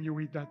day when you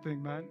eat that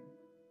thing, man.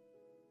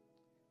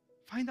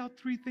 Find out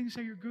 3 things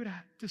that you're good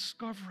at.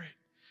 Discover it.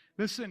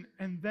 Listen,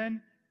 and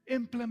then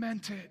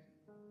implement it.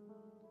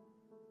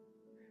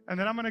 And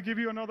then I'm going to give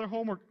you another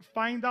homework.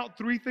 Find out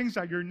 3 things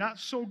that you're not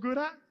so good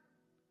at.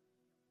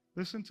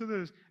 Listen to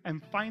this.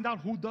 And find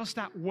out who does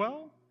that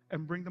well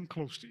and bring them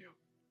close to you.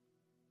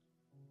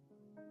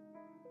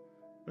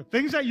 The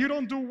things that you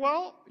don't do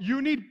well,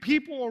 you need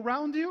people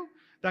around you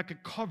that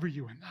could cover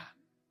you in that.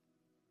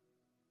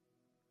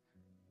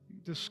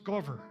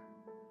 Discover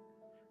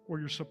what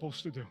you're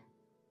supposed to do.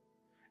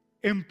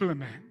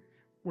 Implement.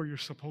 what you're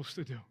supposed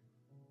to do.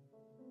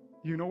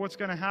 You know what's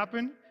going to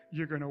happen?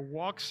 You're going to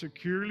walk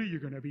securely. You're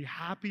going to be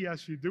happy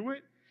as you do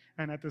it.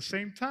 And at the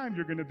same time,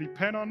 you're going to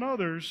depend on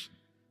others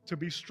to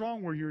be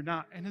strong where you're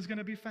not. And it's going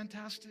to be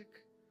fantastic.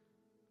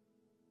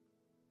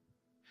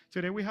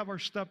 Today we have our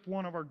step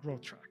 1 of our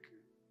growth track.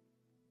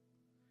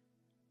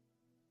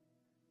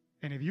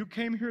 And if you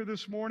came here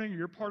this morning,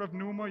 you're part of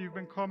Numa, you've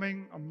been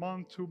coming a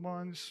month, 2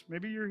 months,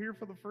 maybe you're here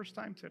for the first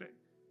time today.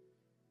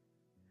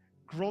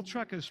 Growth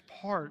track is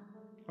part,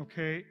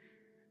 okay?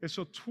 It's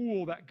a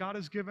tool that God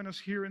has given us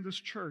here in this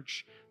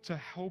church to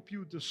help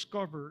you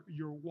discover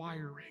your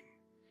wiring,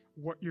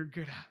 what you're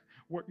good at,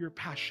 what you're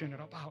passionate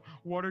about,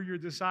 what are your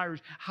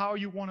desires, how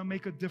you want to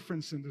make a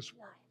difference in this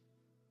world.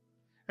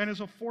 And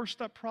it's a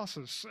 4-step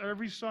process.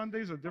 Every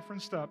Sunday is a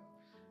different step.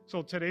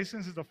 So today,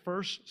 since it's the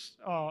first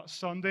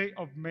Sunday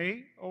of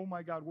May, oh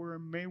my God, we're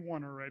in May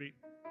 1 already.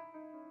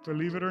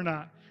 Believe it or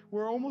not.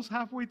 We're almost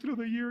halfway through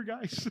the year,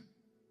 guys.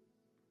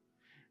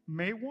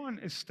 May 1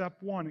 is step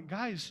 1.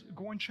 Guys,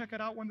 go and check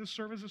it out when the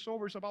service is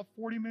over. It's about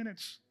 40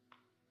 minutes.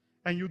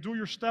 And you do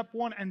your step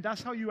 1, and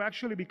that's how you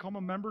actually become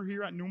a member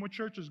here at Numa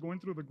Church, is going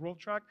through the growth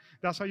track.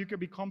 That's how you can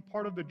become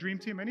part of the Dream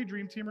Team. Any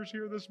Dream Teamers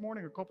here this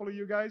morning? A couple of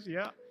you guys?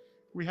 Yeah.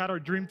 We had our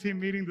Dream Team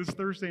meeting this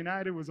Thursday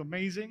night. It was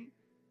amazing.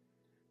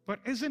 But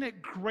isn't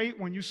it great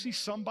when you see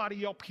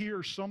somebody up here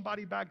or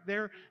somebody back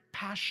there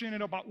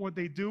passionate about what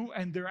they do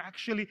and they're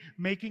actually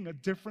making a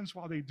difference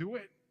while they do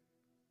it?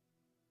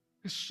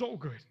 It's so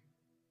good.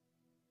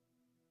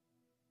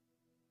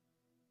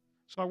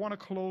 So I want to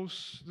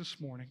close this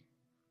morning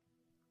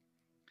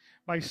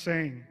by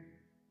saying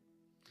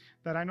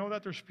that I know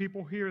that there's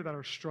people here that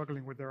are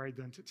struggling with their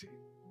identity.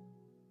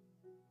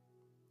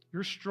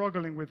 You're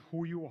struggling with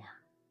who you are.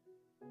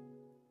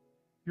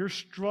 You're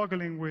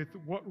struggling with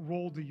what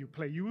role do you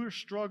play. You are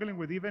struggling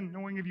with even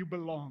knowing if you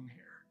belong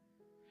here.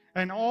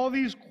 And all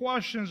these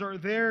questions are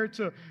there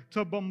to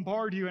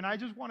bombard you. And I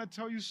just want to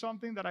tell you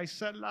something that I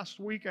said last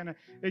week, and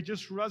it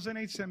just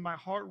resonates in my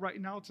heart right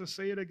now to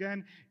say it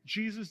again.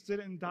 Jesus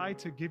didn't die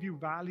to give you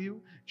value.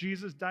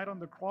 Jesus died on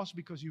the cross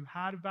because you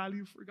had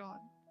value for God.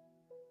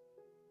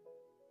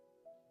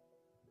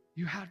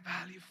 You had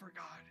value for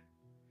God.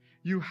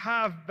 You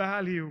have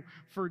value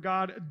for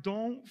God.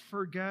 Don't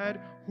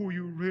forget who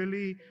you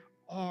really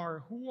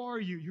are. Who are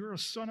you? You're a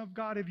son of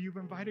God if you've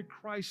invited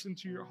Christ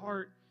into your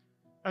heart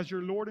as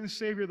your Lord and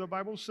Savior. The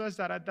Bible says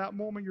that at that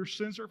moment your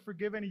sins are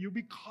forgiven and you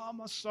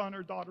become a son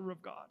or daughter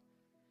of God.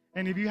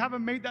 And if you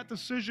haven't made that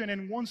decision,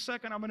 in 1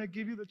 second I'm going to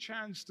give you the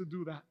chance to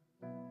do that.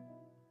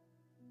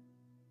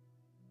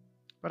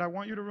 But I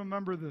want you to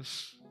remember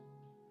this.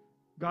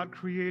 God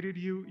created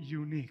you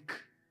unique.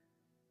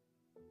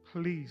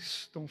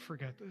 Please don't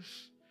forget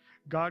this.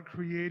 God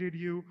created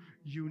you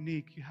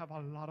unique. You have a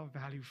lot of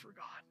value for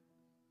God.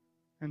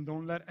 And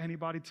don't let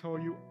anybody tell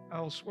you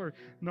elsewhere.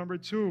 Number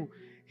 2,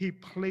 He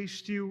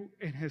placed you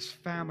in His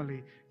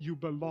family. You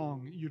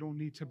belong. You don't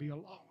need to be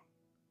alone.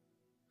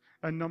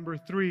 And number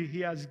 3,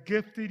 He has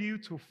gifted you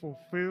to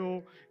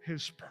fulfill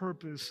His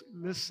purpose.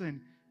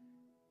 Listen,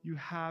 you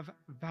have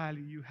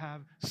value. You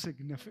have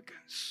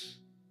significance.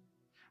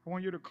 I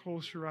want you to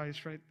close your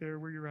eyes right there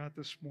where you're at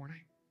this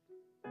morning.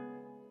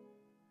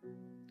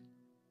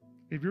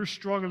 If you're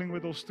struggling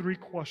with those 3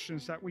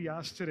 questions that we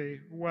asked today,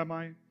 who am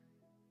I?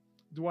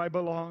 Do I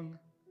belong?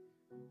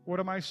 What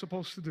am I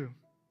supposed to do?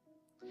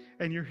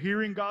 And you're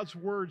hearing God's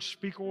word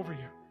speak over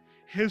you,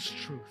 His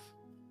truth.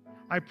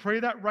 I pray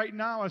that right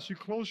now as you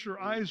close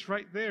your eyes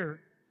right there,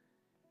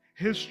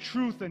 His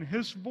truth and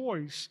His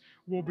voice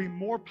will be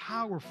more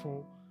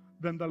powerful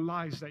than the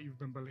lies that you've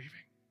been believing.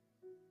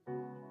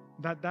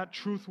 That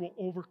truth will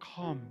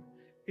overcome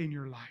in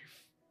your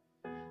life.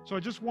 So I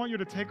just want you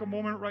to take a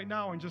moment right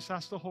now and just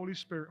ask the Holy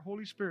Spirit,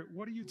 Holy Spirit,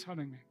 what are you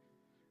telling me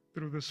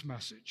through this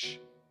message?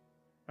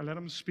 And let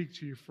Him speak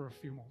to you for a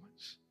few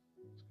moments.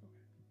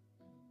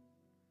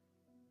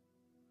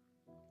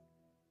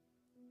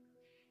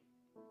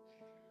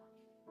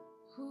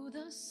 Who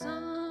the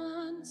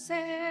sun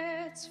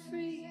sets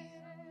free,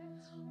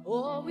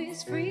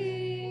 always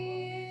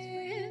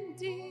free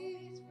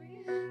indeed.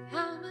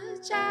 I'm a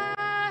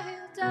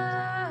child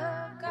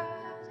of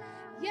God,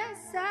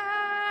 yes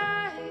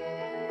I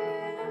am.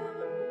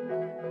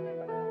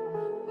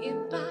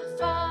 In my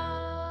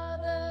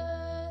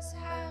Father's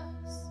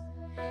house,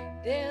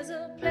 there's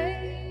a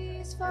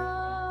place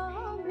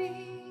for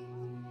me.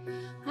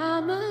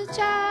 I'm a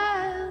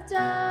child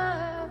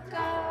of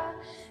God,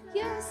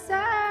 yes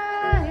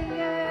I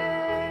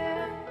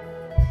am.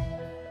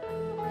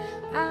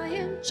 I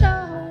am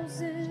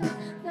chosen,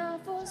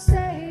 not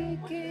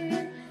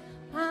forsaken.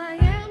 I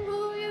am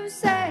who you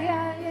say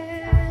I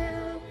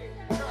am.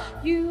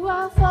 You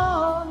are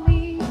for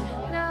me,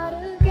 not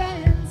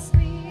against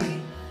me.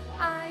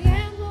 I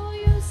am who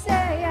you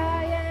say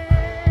I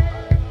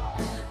am.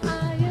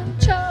 I am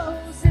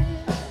chosen,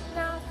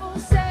 not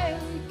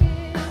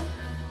forsaken.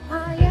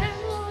 I am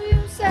who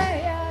you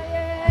say I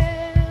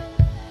am.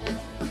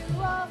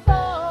 You are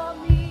for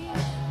me,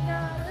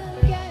 not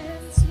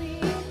against me.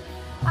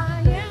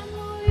 I am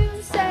who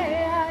you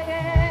say I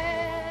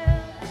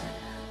am.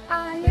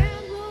 I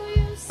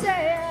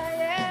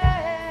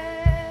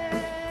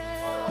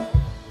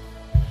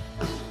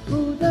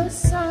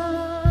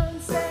Son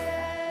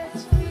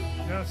sets free,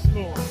 Yes,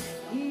 Lord.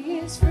 He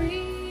is free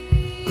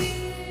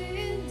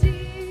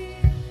indeed.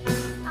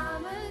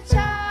 I'm a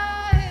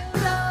child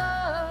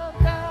of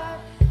God.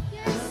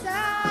 Yes,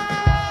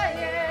 I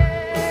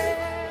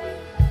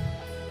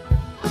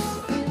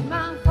am. In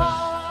my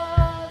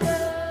Father's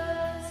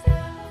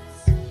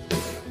house,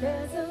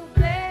 there's a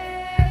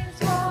place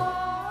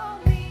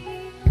for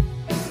me.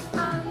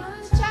 I'm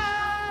a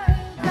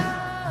child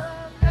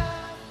of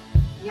God.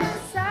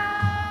 Yes,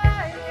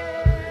 I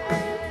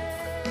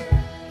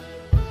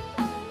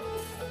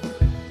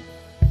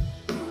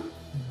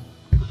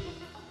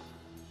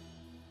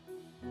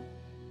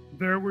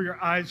There were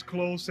your eyes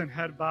closed and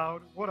head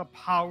bowed. What a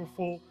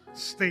powerful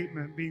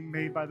statement being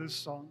made by this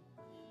song.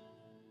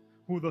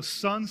 Who the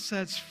Son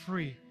sets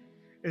free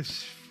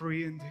is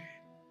free indeed.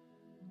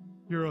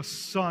 You're a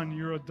son,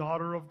 you're a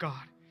daughter of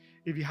God.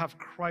 If you have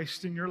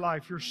Christ in your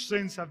life, your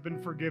sins have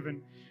been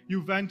forgiven.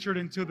 You've entered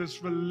into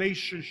this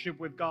relationship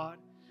with God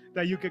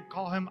that you could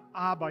call Him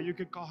Abba, you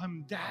could call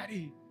Him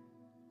Daddy.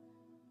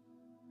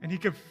 And He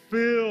could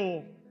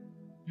fill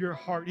your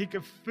heart, He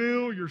could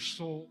fill your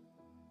soul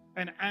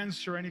and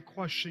answer any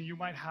question you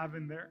might have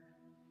in there.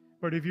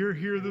 But if you're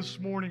here this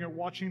morning or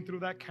watching through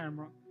that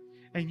camera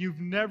and you've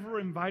never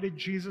invited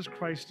Jesus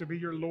Christ to be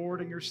your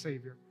Lord and your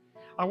Savior,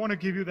 I want to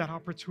give you that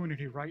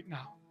opportunity right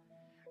now.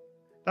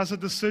 That's a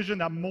decision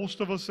that most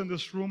of us in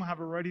this room have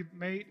already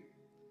made.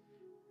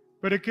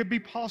 But it could be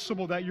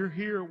possible that you're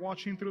here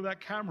watching through that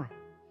camera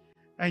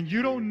and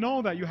you don't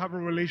know that you have a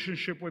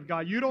relationship with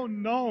God. You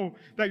don't know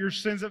that your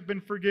sins have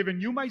been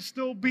forgiven. You might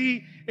still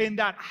be in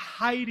that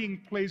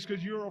hiding place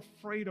because you're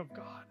afraid of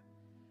God.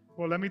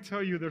 Well, let me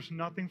tell you, there's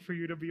nothing for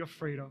you to be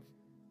afraid of.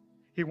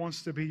 He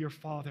wants to be your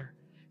Father.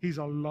 He's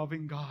a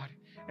loving God,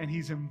 and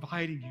He's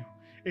inviting you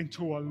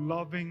into a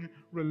loving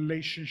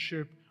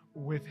relationship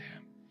with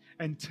Him.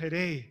 And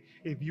today,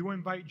 if you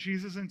invite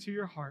Jesus into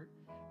your heart,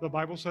 the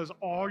Bible says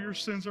all your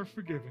sins are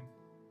forgiven,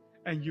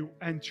 and you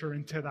enter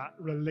into that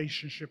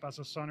relationship as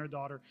a son or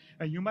daughter.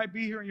 And you might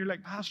be here and you're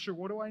like, Pastor,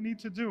 what do I need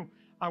to do?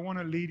 I want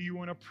to lead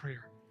you in a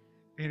prayer.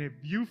 And if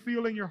you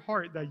feel in your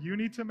heart that you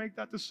need to make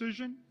that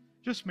decision,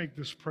 just make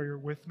this prayer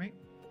with me.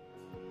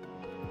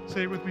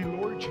 Say it with me,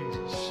 Lord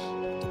Jesus.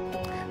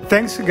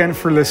 Thanks again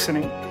for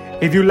listening.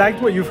 If you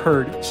liked what you've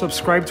heard,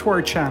 subscribe to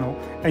our channel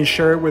and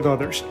share it with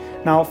others.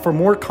 Now, for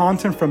more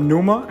content from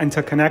Numa and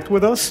to connect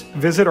with us,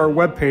 visit our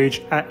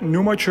webpage at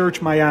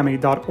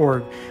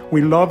numachurchmiami.org.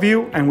 We love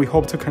you and we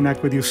hope to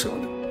connect with you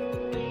soon.